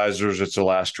for advisors. It's the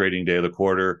last trading day of the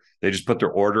quarter. They just put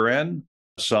their order in.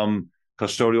 Some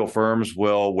custodial firms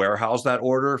will warehouse that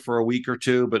order for a week or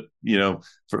two, but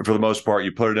for the most part,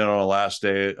 you put it in on the last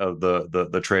day of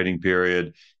the trading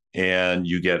period, and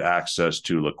you get access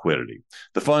to liquidity.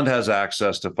 The fund has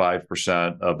access to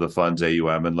 5% of the fund's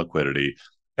AUM and liquidity.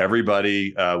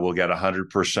 Everybody will get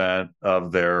 100%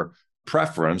 of their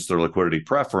preference, their liquidity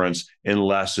preference,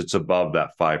 unless it's above that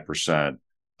 5%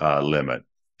 limit.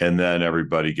 And then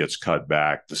everybody gets cut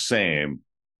back the same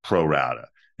pro rata.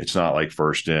 It's not like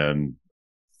first in,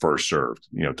 first served,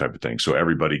 type of thing. So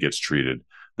everybody gets treated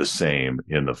the same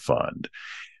in the fund.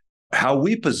 How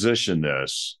we position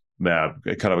this, Matt,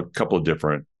 kind of a couple of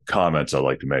different comments I'd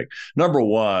like to make. Number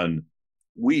one,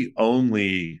 we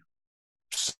only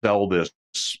sell this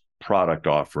product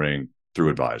offering through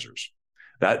advisors.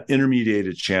 That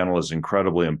intermediated channel is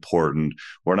incredibly important.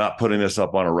 We're not putting this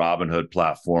up on a Robinhood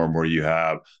platform where you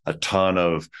have a ton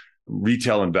of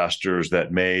retail investors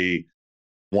that may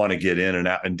want to get in and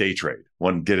out and day trade,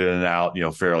 want to get in and out,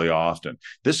 fairly often.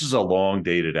 This is a long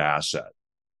dated asset.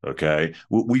 Okay.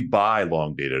 We buy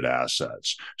long dated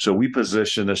assets. So we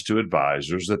position this to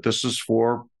advisors that this is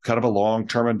for kind of a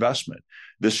long-term investment.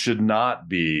 This should not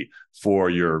be for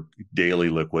your daily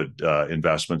liquid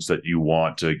investments that you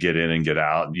want to get in and get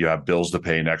out. You have bills to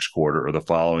pay next quarter or the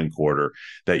following quarter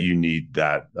that you need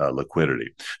that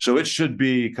liquidity. So it should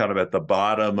be kind of at the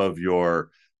bottom of your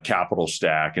capital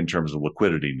stack in terms of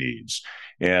liquidity needs.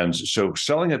 And so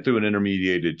selling it through an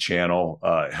intermediated channel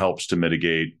helps to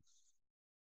mitigate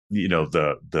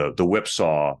the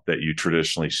whipsaw that you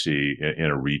traditionally see in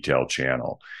a retail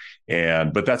channel.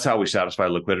 But that's how we satisfy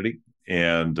liquidity.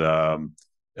 And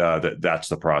that's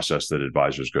the process that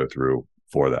advisors go through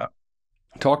for that.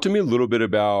 Talk to me a little bit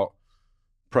about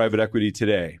private equity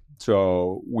today.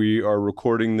 So we are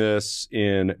recording this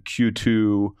in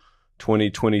Q2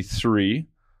 2023.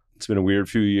 It's been a weird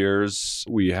few years.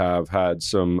 We have had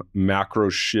some macro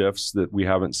shifts that we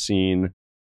haven't seen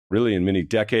really in many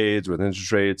decades with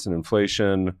interest rates and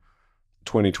inflation.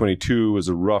 2022 was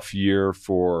a rough year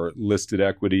for listed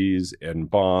equities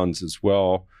and bonds as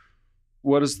well.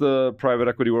 What does the private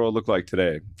equity world look like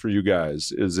today for you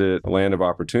guys? Is it a land of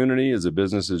opportunity? Is it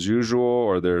business as usual?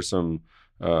 Or are there some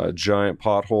giant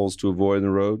potholes to avoid in the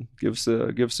road? Give us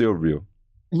the overview.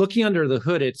 Looking under the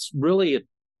hood, it's really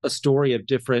a story of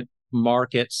different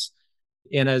markets.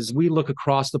 And as we look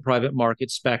across the private market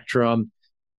spectrum,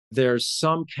 there's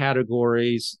some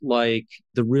categories like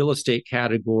the real estate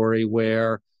category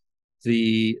where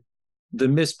the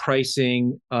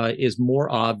mispricing is more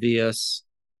obvious,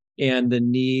 and the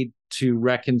need to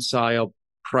reconcile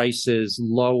prices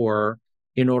lower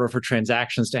in order for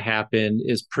transactions to happen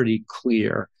is pretty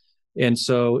clear. And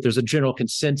so there's a general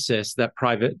consensus that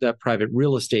private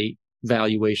real estate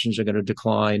valuations are going to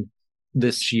decline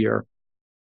this year.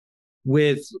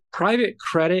 With private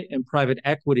credit and private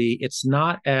equity, it's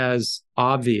not as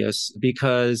obvious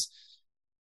because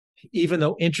even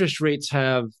though interest rates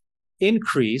have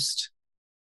increased,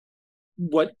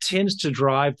 what tends to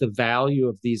drive the value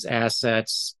of these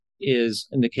assets is,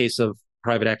 in the case of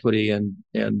private equity and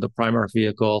the Primark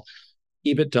vehicle,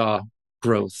 EBITDA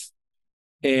growth.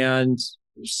 And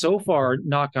so far,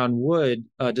 knock on wood,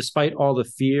 despite all the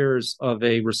fears of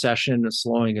a recession, a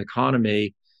slowing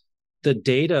economy, the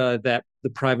data that the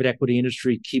private equity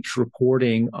industry keeps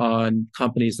reporting on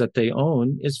companies that they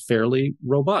own is fairly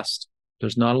robust.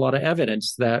 There's not a lot of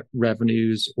evidence that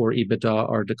revenues or EBITDA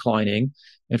are declining.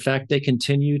 In fact, they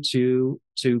continue to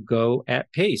go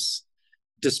at pace,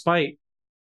 despite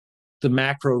the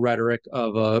macro rhetoric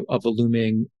of a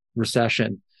looming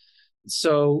recession.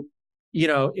 So,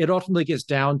 it ultimately gets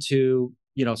down to,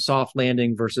 soft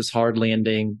landing versus hard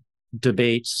landing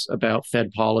debates about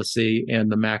Fed policy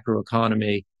and the macro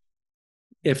economy.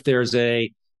 If there's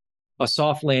a a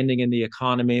soft landing in the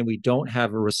economy and we don't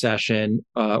have a recession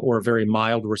or a very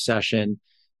mild recession,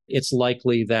 it's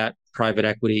likely that private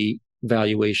equity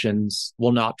valuations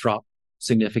will not drop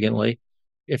significantly.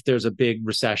 If there's a big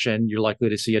recession, you're likely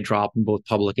to see a drop in both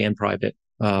public and private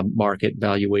market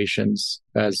valuations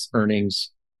as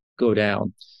earnings go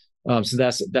down. So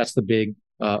that's the big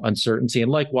uncertainty.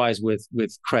 And likewise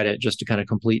with credit, just to kind of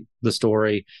complete the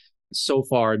story, so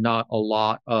far not a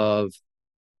lot of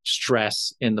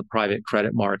stress in the private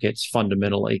credit markets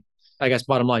fundamentally. I guess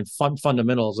bottom line,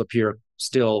 fundamentals appear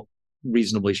still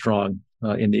reasonably strong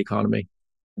in the economy.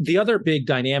 The other big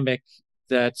dynamic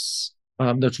that's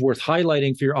worth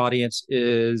highlighting for your audience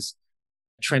is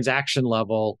transaction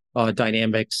level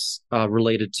dynamics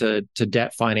related to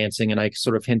debt financing. And I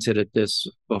sort of hinted at this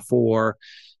before.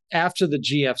 After the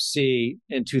GFC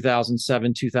in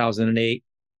 2007, 2008,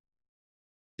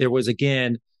 there was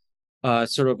again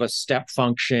sort of a step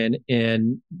function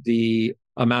in the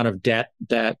amount of debt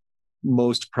that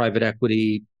most private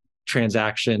equity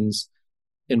transactions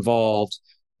involved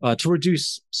to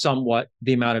reduce somewhat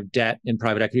the amount of debt in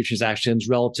private equity transactions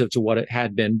relative to what it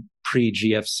had been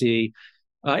pre-GFC.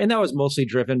 And that was mostly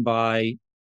driven by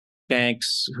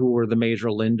banks who were the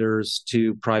major lenders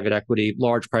to private equity,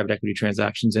 large private equity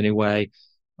transactions anyway,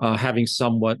 having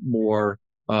somewhat more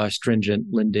stringent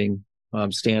lending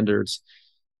standards.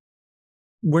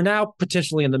 We're now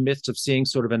potentially in the midst of seeing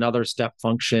sort of another step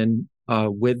function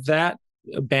with that.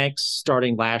 Banks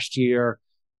starting last year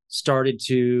started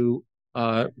to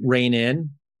rein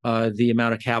in the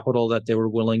amount of capital that they were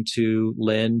willing to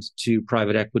lend to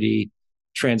private equity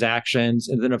transactions.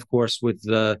 And then, of course, with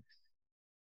the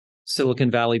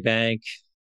Silicon Valley Bank,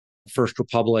 First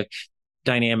Republic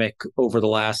dynamic over the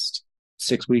last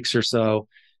 6 weeks or so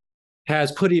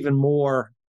has put even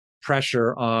more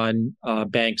pressure on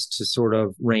banks to sort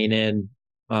of rein in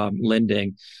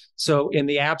lending. So in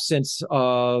the absence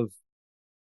of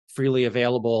freely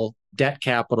available debt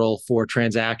capital for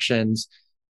transactions,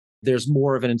 there's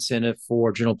more of an incentive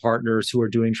for general partners who are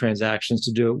doing transactions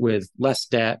to do it with less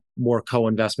debt, more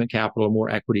co-investment capital, more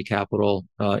equity capital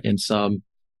in some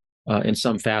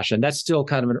fashion. That's still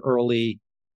kind of an early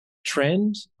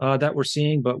trend that we're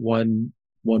seeing, but one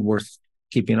worth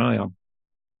keeping an eye on.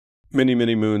 Many,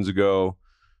 many moons ago,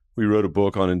 we wrote a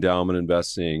book on endowment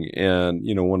investing. And,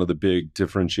 one of the big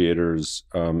differentiators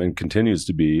and continues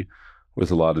to be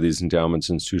with a lot of these endowments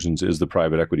institutions is the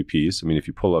private equity piece. I mean, if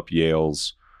you pull up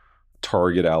Yale's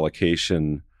target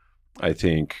allocation, I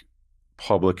think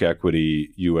public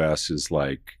equity US is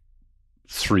like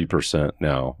 3%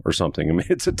 now or something. I mean,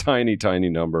 it's a tiny, tiny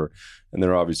number. And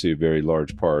they're obviously a very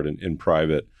large part in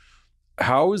private.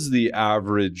 How is the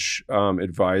average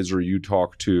advisor you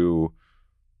talk to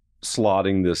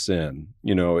slotting this in?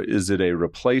 Is it a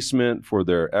replacement for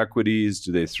their equities?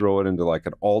 Do they throw it into like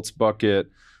an alts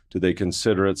bucket? Do they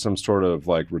consider it some sort of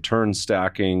like return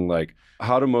stacking? Like,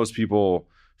 how do most people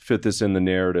fit this in the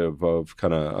narrative of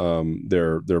kind of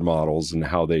their models and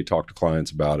how they talk to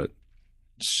clients about it?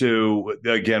 So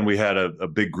again, we had a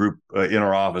big group in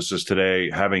our offices today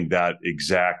having that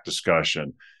exact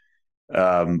discussion.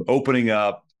 Opening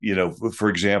up, for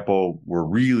example, we're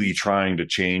really trying to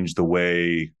change the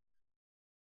way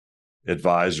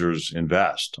advisors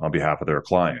invest on behalf of their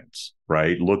clients,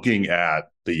 right? Looking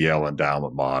at the Yale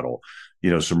endowment model,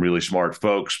 some really smart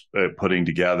folks putting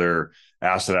together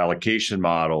asset allocation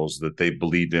models that they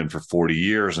believed in for 40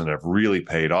 years and have really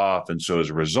paid off. And so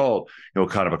as a result,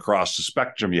 kind of across the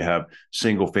spectrum, you have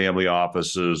single family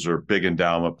offices or big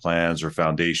endowment plans or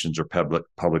foundations or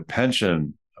public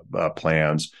pension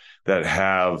plans that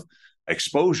have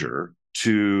exposure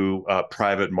to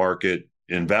private market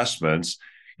investments,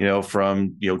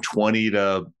 from 20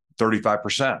 to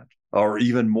 35% or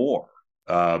even more.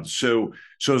 So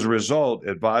as a result,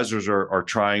 advisors are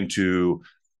trying to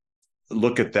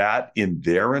look at that in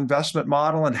their investment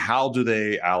model and how do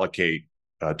they allocate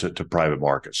to private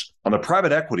markets. On the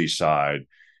private equity side,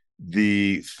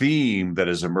 the theme that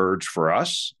has emerged for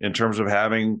us in terms of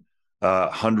having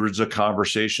hundreds of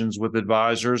conversations with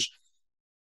advisors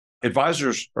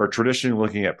are traditionally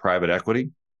looking at private equity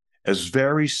as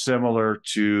very similar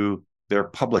to their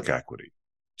public equity,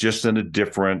 just in a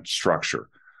different structure.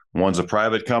 One's a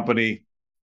private company,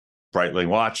 Breitling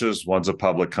watches. One's a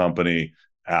public company,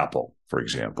 Apple, for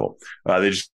example. They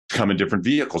just come in different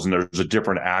vehicles, and there's a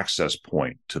different access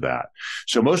point to that.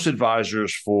 So most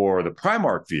advisors for the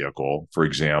Primark vehicle, for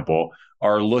example,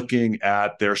 are looking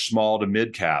at their small to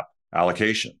mid cap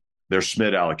allocation, their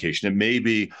SMID allocation. It may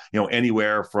be,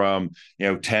 anywhere from,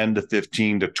 10 to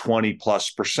 15 to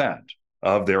 20+%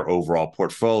 of their overall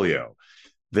portfolio.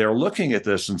 they're looking at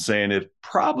this and saying it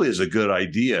probably is a good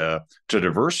idea to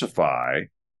diversify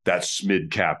that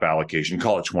mid-cap allocation,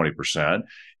 call it 20%,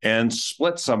 and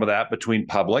split some of that between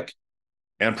public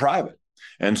and private.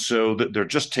 And so they're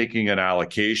just taking an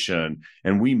allocation,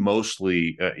 and we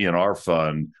mostly, in our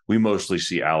fund, we mostly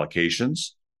see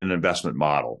allocations, an investment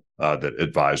model that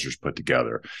advisors put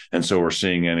together. And so we're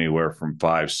seeing anywhere from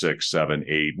 5, 6, 7,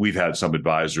 8. We've had some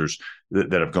advisors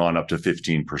that have gone up to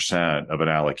 15% of an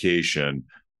allocation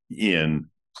in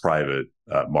private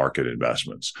market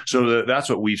investments. So that's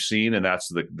what we've seen, and that's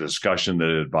the discussion that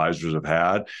advisors have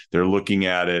had. They're looking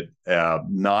at it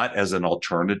not as an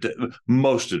alternative.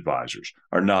 Most advisors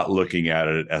are not looking at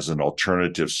it as an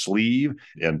alternative sleeve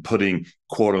and putting,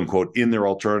 quote unquote, in their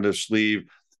alternative sleeve,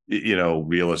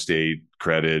 real estate,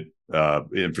 credit,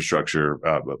 infrastructure,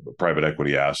 private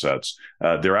equity assets.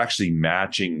 They're actually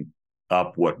matching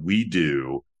up what we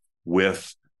do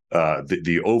with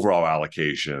the overall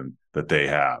allocation that they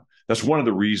have. That's one of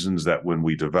the reasons that when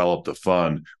we developed the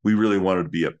fund, we really wanted to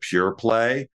be a pure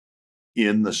play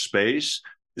in the space.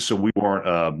 So we weren't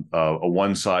a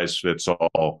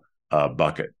one-size-fits-all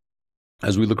bucket.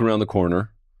 As we look around the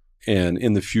corner and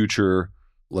in the future,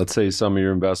 let's say some of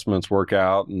your investments work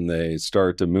out and they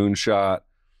start to moonshot.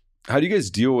 How do you guys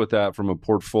deal with that from a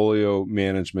portfolio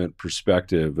management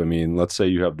perspective? I mean, let's say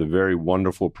you have the very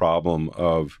wonderful problem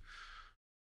of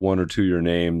one or two of your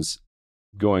names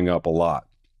going up a lot.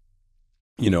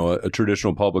 A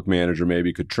traditional public manager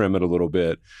maybe could trim it a little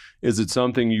bit. Is it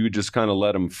something you just kind of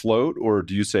let them float? Or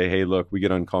do you say, hey, look, we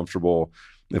get uncomfortable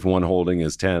if one holding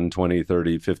is 10, 20,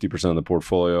 30, 50% of the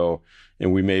portfolio,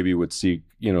 and we maybe would seek,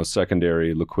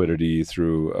 secondary liquidity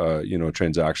through, a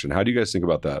transaction. How do you guys think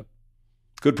about that?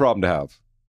 Good problem to have.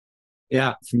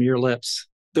 Yeah, from your lips.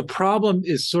 The problem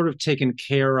is sort of taken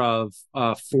care of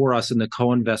for us in the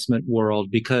co-investment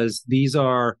world, because these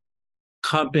are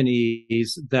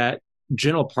companies that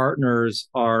general partners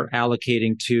are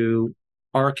allocating to.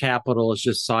 Our capital is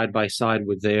just side by side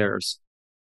with theirs.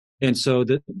 And so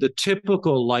the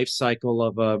typical life cycle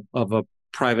of a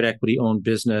private equity owned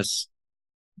business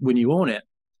when you own it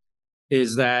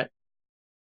is that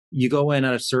you go in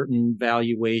at a certain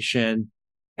valuation.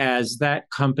 As that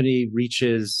company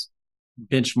reaches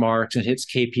benchmarks and hits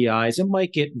KPIs, it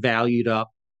might get valued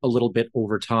up a little bit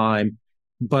over time,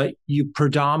 but you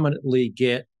predominantly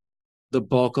get the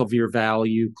bulk of your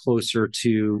value closer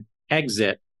to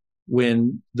exit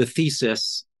when the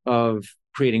thesis of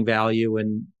creating value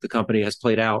in the company has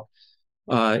played out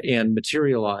and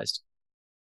materialized.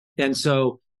 And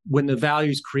so when the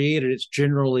value is created, it's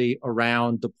generally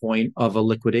around the point of a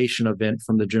liquidation event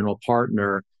from the general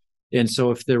partner. And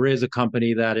so if there is a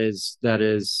company that is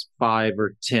 5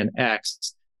 or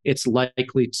 10x, it's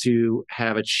likely to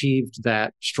have achieved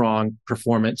that strong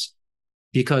performance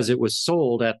because it was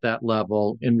sold at that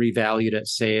level and revalued at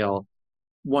sale.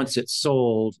 Once it's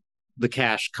sold, the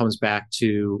cash comes back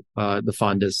to the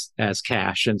fund as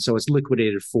cash. And so it's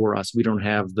liquidated for us. We don't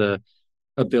have the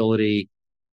ability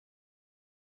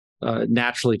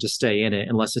naturally to stay in it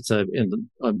unless it's an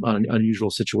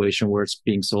unusual situation where it's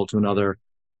being sold to another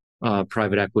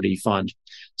private equity fund.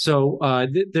 So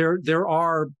there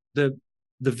are the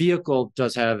vehicle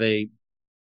does have a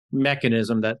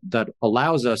mechanism that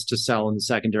allows us to sell in the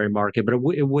secondary market, but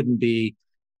it wouldn't be.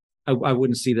 I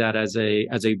wouldn't see that as a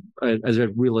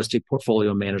realistic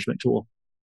portfolio management tool.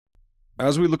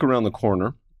 As we look around the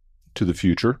corner to the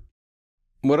future,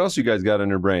 what else you guys got in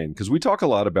your brain? Because we talk a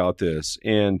lot about this,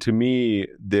 and to me,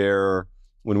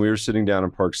 when we were sitting down in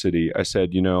Park City, I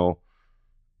said,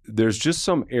 there's just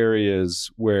some areas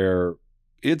where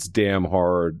it's damn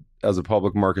hard as a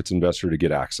public markets investor to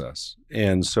get access.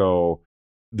 And so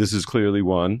this is clearly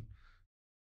one.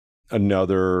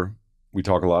 Another, we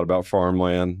talk a lot about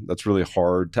farmland. That's really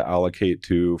hard to allocate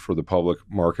to for the public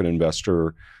market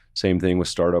investor. Same thing with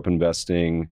startup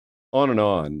investing, on and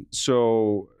on.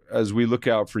 So as we look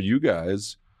out for you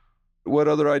guys, what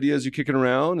other ideas you kicking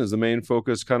around? Is the main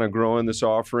focus kind of growing this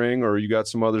offering, or you got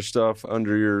some other stuff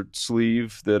under your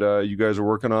sleeve that you guys are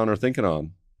working on or thinking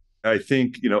on? I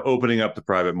think, opening up the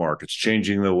private markets,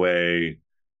 changing the way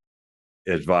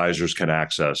advisors can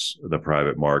access the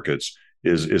private markets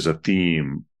is a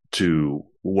theme to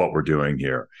what we're doing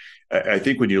here. I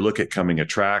think when you look at coming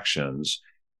attractions,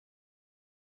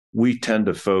 we tend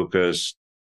to focus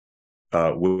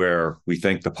where we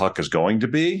think the puck is going to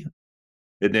be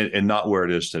and not where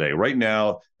it is today. Right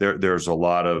now, there's a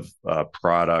lot of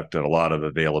product and a lot of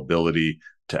availability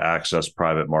to access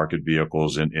private market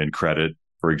vehicles in credit,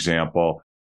 for example,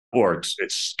 or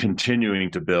it's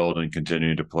continuing to build and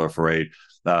continuing to proliferate.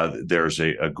 There's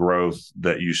a growth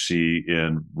that you see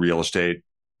in real estate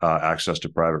access to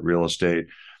private real estate.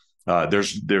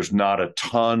 There's not a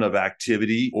ton of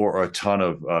activity or a ton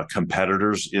of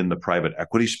competitors in the private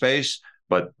equity space,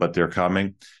 but they're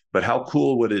coming. But how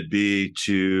cool would it be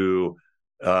to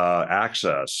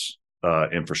access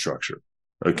infrastructure?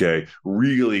 Okay,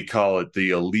 really call it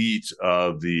the elite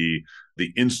of the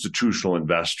institutional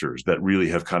investors that really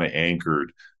have kind of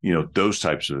anchored, those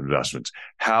types of investments.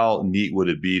 How neat would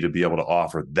it be to be able to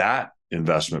offer that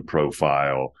investment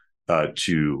profile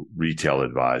to retail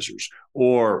advisors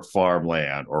or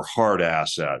farmland or hard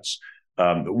assets?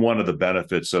 One of the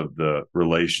benefits of the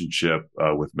relationship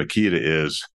with Meketa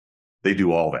is they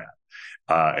do all that.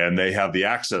 And they have the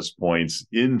access points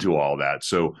into all that.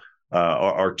 So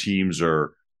our teams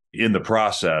are in the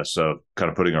process of kind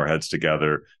of putting our heads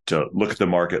together to look at the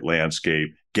market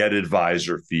landscape, get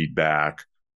advisor feedback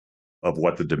of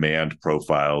what the demand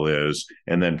profile is,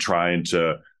 and then trying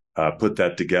to put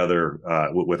that together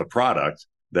with a product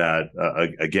that,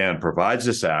 again, provides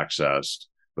this access,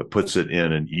 but puts it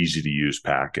in an easy-to-use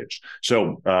package.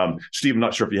 So, Steve, I'm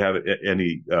not sure if you have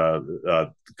any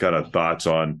kind of thoughts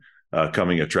on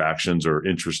coming attractions or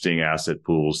interesting asset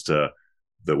pools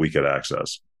that we could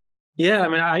access. Yeah, I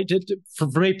mean, I did. For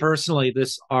me personally,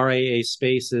 this RIA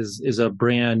space is a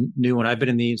brand new one. I've been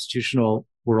in the institutional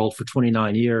world for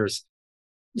 29 years.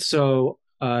 So,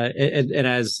 and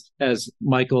as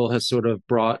Michael has sort of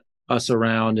brought us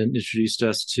around and introduced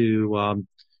us to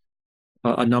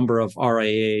a number of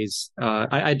RIAs,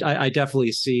 I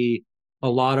definitely see a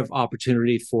lot of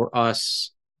opportunity for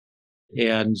us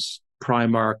and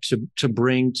Primark to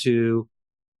bring to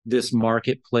this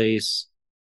marketplace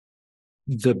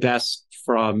the best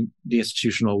from the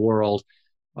institutional world,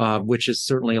 which is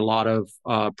certainly a lot of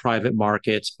private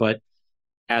markets, but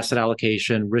asset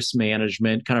allocation, risk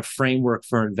management, kind of framework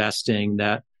for investing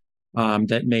that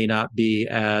may not be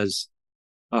as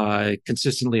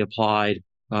consistently applied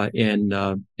in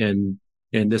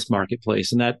this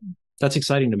marketplace, and that's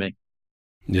exciting to me.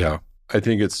 Yeah, I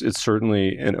think it's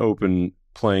certainly an open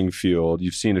playing field.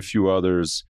 You've seen a few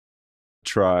others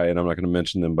try, and I'm not going to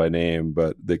mention them by name,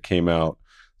 but that came out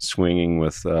swinging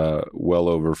with well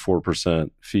over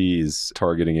 4% fees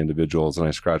targeting individuals, and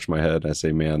I scratch my head and I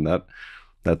say, man,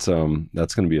 that's going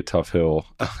to be a tough hill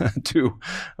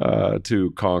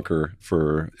to conquer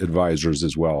for advisors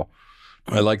as well.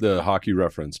 I like the hockey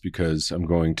reference because I'm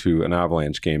going to an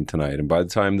Avalanche game tonight, and by the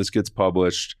time this gets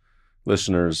published,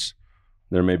 listeners,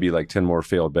 there may be like 10 more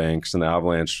failed banks, and the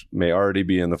Avalanche may already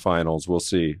be in the finals. We'll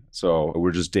see. So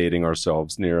we're just dating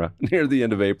ourselves near the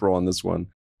end of April on this one.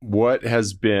 What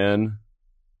has been,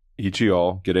 each of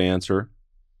y'all get an answer,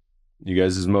 you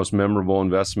guys' most memorable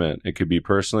investment? It could be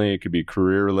personally, it could be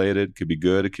career related, it could be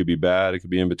good, it could be bad, it could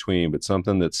be in between, but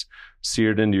something that's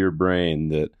seared into your brain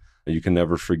that you can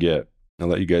never forget. I'll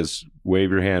let you guys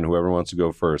wave your hand. Whoever wants to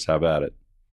go first, have at it.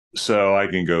 So I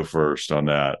can go first on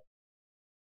that.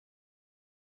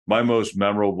 My most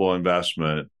memorable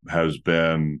investment has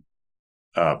been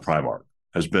Primark,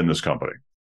 has been this company.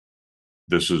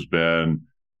 This has been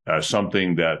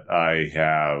something that I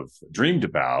have dreamed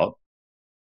about.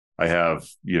 I have,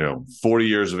 40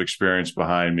 years of experience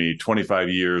behind me, 25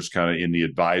 years kind of in the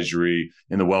advisory,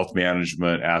 in the wealth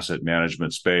management, asset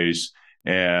management space.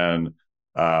 And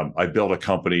I built a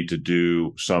company to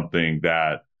do something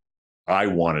that I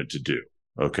wanted to do.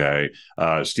 Okay.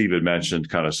 Steve had mentioned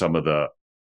kind of some of the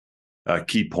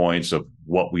key points of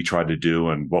what we try to do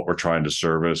and what we're trying to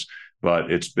service,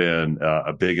 but it's been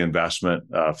a big investment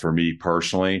for me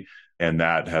personally, and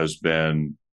that has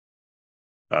been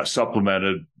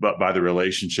supplemented by the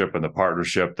relationship and the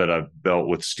partnership that I've built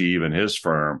with Steve and his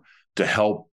firm to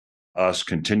help us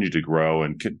continue to grow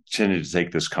and continue to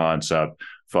take this concept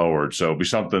forward. So it'll be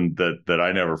something that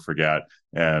I never forget,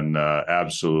 and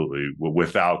absolutely,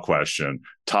 without question,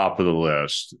 top of the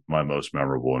list, my most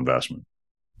memorable investment.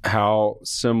 How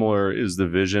similar is the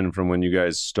vision from when you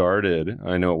guys started?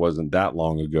 I know it wasn't that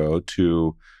long ago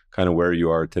to kind of where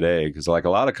you are today, because like a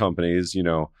lot of companies,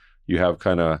 you have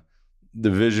kind of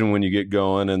the vision when you get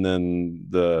going, and then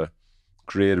the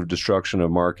creative destruction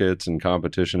of markets and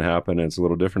competition happen, and it's a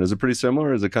little different. Is it pretty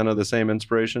similar? Is it kind of the same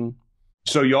inspiration?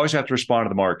 So you always have to respond to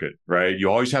the market, right? You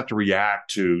always have to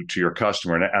react to your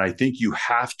customer. And I think you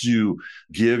have to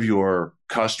give your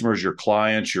customers, your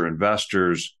clients, your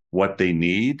investors what they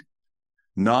need,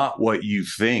 not what you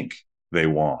think they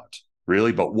want,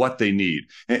 really, but what they need.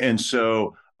 And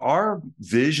so our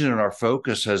vision and our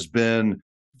focus has been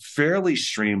fairly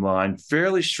streamlined,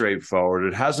 fairly straightforward.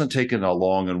 It hasn't taken a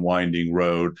long and winding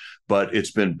road, but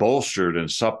it's been bolstered and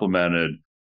supplemented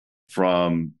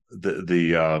from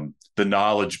the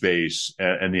knowledge base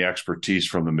and the expertise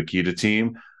from the Meketa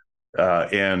team.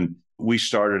 And we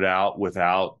started out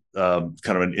without kind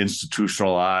of an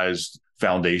institutionalized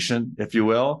foundation, if you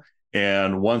will.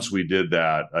 And once we did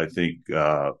that, I think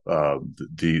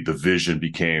the vision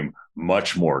became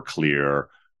much more clear.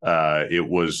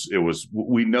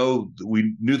 We knew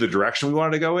the direction we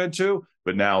wanted to go into,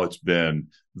 but now it's been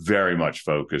very much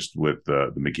focused with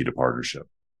the Meketa partnership.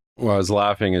 Well, I was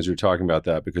laughing as you're talking about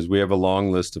that because we have a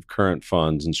long list of current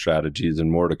funds and strategies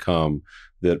and more to come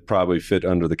that probably fit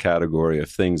under the category of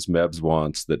things Mebs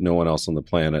wants that no one else on the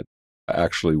planet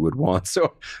actually would want.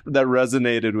 So that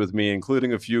resonated with me,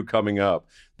 including a few coming up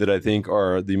that I think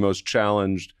are the most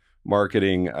challenged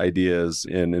marketing ideas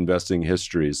in investing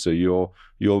history. So you'll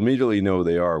immediately know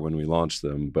they are when we launch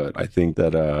them. But I think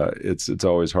that it's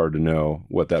always hard to know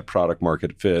what that product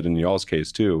market fit, in y'all's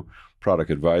case too,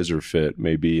 product advisor fit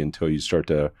may be until you start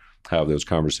to have those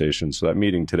conversations. So that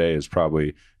meeting today is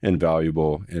probably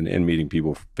invaluable in meeting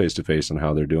people face to face on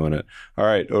how they're doing it. All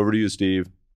right, over to you, Steve.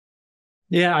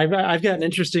 Yeah, I've got an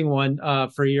interesting one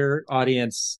for your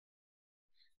audience.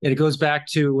 And it goes back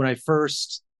to when I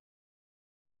first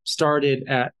started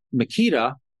at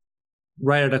Meketa,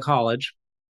 right out of college.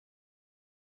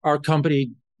 Our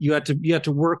company, you had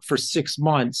to work for 6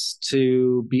 months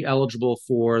to be eligible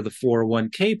for the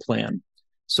 401k plan.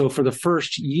 So for the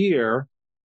first year,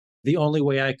 the only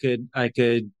way I could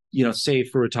save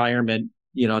for retirement,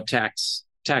 tax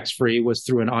free, was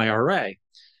through an IRA.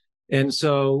 And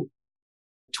so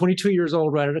 22 years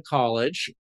old, right out of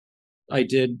college, I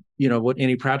did, what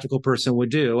any practical person would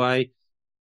do. I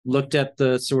looked at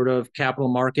the sort of capital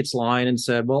markets line and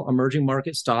said, well, emerging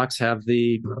market stocks have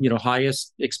the,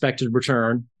 highest expected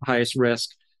return, highest risk.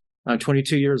 I'm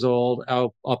 22 years old.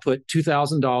 I'll put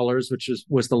 $2,000, which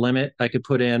was the limit I could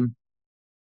put in,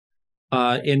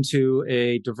 into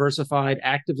a diversified,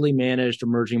 actively managed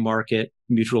emerging market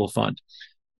mutual fund.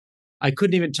 I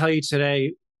couldn't even tell you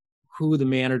today who the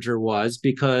manager was,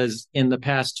 because in the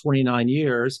past 29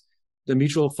 years, the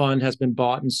mutual fund has been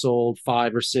bought and sold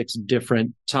 5 or 6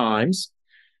 different times.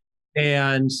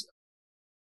 And,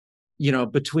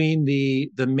 between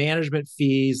the management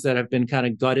fees that have been kind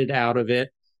of gutted out of it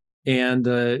and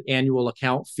the annual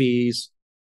account fees,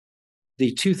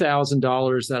 the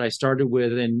 $2,000 that I started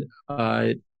with in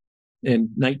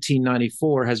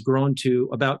 1994 has grown to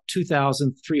about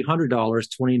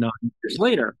 $2,300 29 years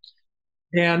later.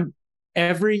 And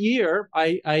every year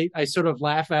I sort of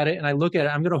laugh at it and I look at it.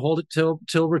 I'm going to hold it till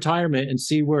retirement and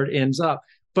see where it ends up.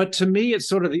 But to me, it's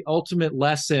sort of the ultimate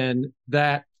lesson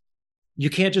that you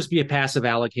can't just be a passive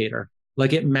allocator.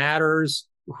 Like, it matters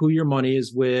who your money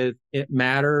is with. It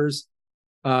matters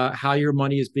how your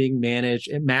money is being managed.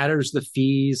 It matters the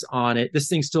fees on it. This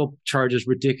thing still charges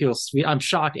ridiculous fees. I'm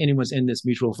shocked anyone's in this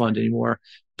mutual fund anymore,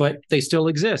 but they still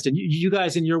exist. And you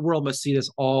guys in your world must see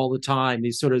this all the time,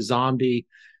 these sort of zombie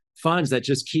funds that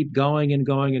just keep going and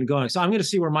going and going. So I'm going to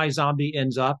see where my zombie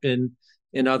ends up in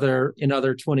other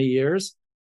 20 years.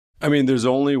 I mean, there's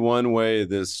only one way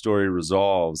this story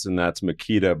resolves, and that's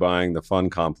Meketa buying the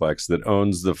fund complex that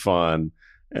owns the fund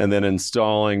and then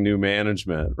installing new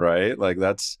management, right? Like,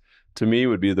 that's, to me,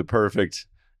 would be the perfect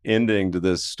ending to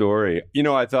this story.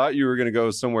 I thought you were going to go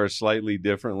somewhere slightly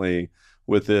differently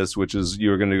with this, which is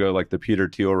you were going to go like the Peter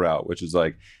Thiel route, which is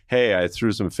like, hey, I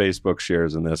threw some Facebook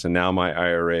shares in this and now my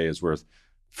IRA is worth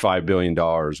 $5 billion,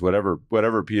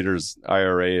 whatever Peter's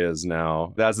IRA is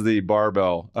now. That's the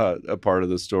barbell a part of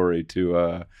the story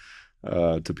to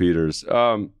Peter's.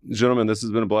 Gentlemen, this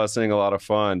has been a blessing, a lot of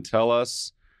fun. Tell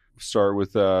us, start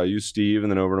with you, Steve,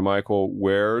 and then over to Michael.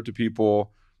 Where do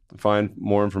people find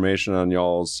more information on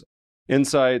y'all's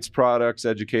insights, products,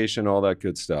 education, all that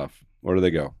good stuff? Where do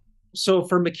they go? So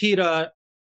for Meketa,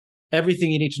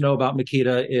 everything you need to know about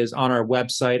Meketa is on our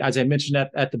website. As I mentioned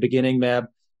at the beginning, Meb,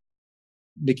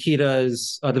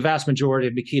 Meketa's the vast majority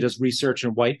of Meketa's research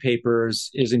and white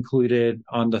papers is included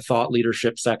on the thought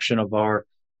leadership section of our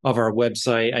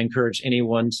website. I encourage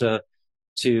anyone to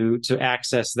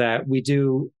access that. We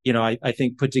do, I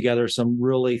think, put together some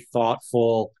really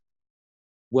thoughtful,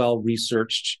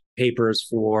 well-researched papers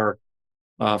for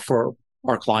our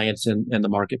clients in the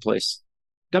marketplace.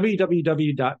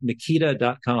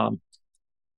 www.meketa.com.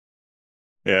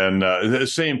 And the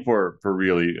same for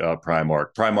really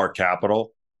Primark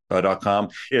Capital.com.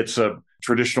 It's a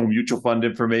traditional mutual fund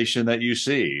information that you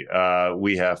see.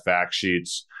 We have fact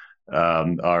sheets,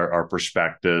 our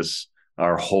prospectus,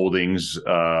 our holdings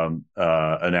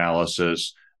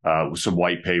analysis, some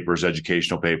white papers,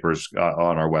 educational papers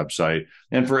on our website.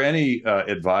 And for any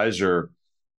advisor,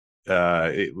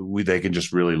 they can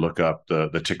just really look up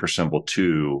the ticker symbol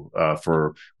 2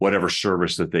 for whatever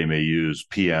service that they may use,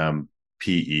 PMPEX.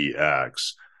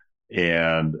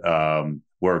 And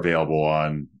we're available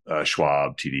on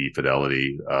Schwab, TD,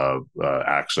 Fidelity,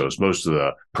 Axos, most of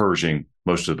the Pershing,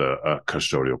 most of the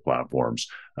custodial platforms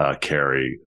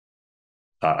carry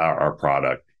our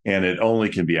product. And it only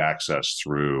can be accessed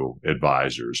through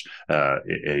advisors. A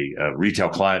retail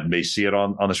client may see it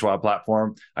on the Schwab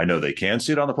platform. I know they can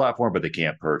see it on the platform, but they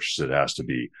can't purchase it. It has to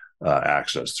be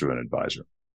accessed through an advisor.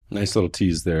 Nice little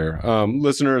tease there.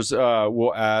 Listeners,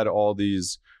 we'll add all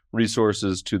these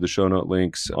resources to the show note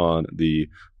links on the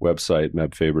website,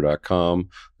 mebfaber.com,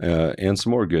 and some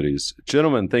more goodies.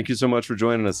 Gentlemen, thank you so much for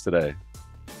joining us today.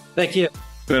 Thank you.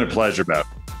 It's been a pleasure, Matt.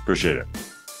 Appreciate it.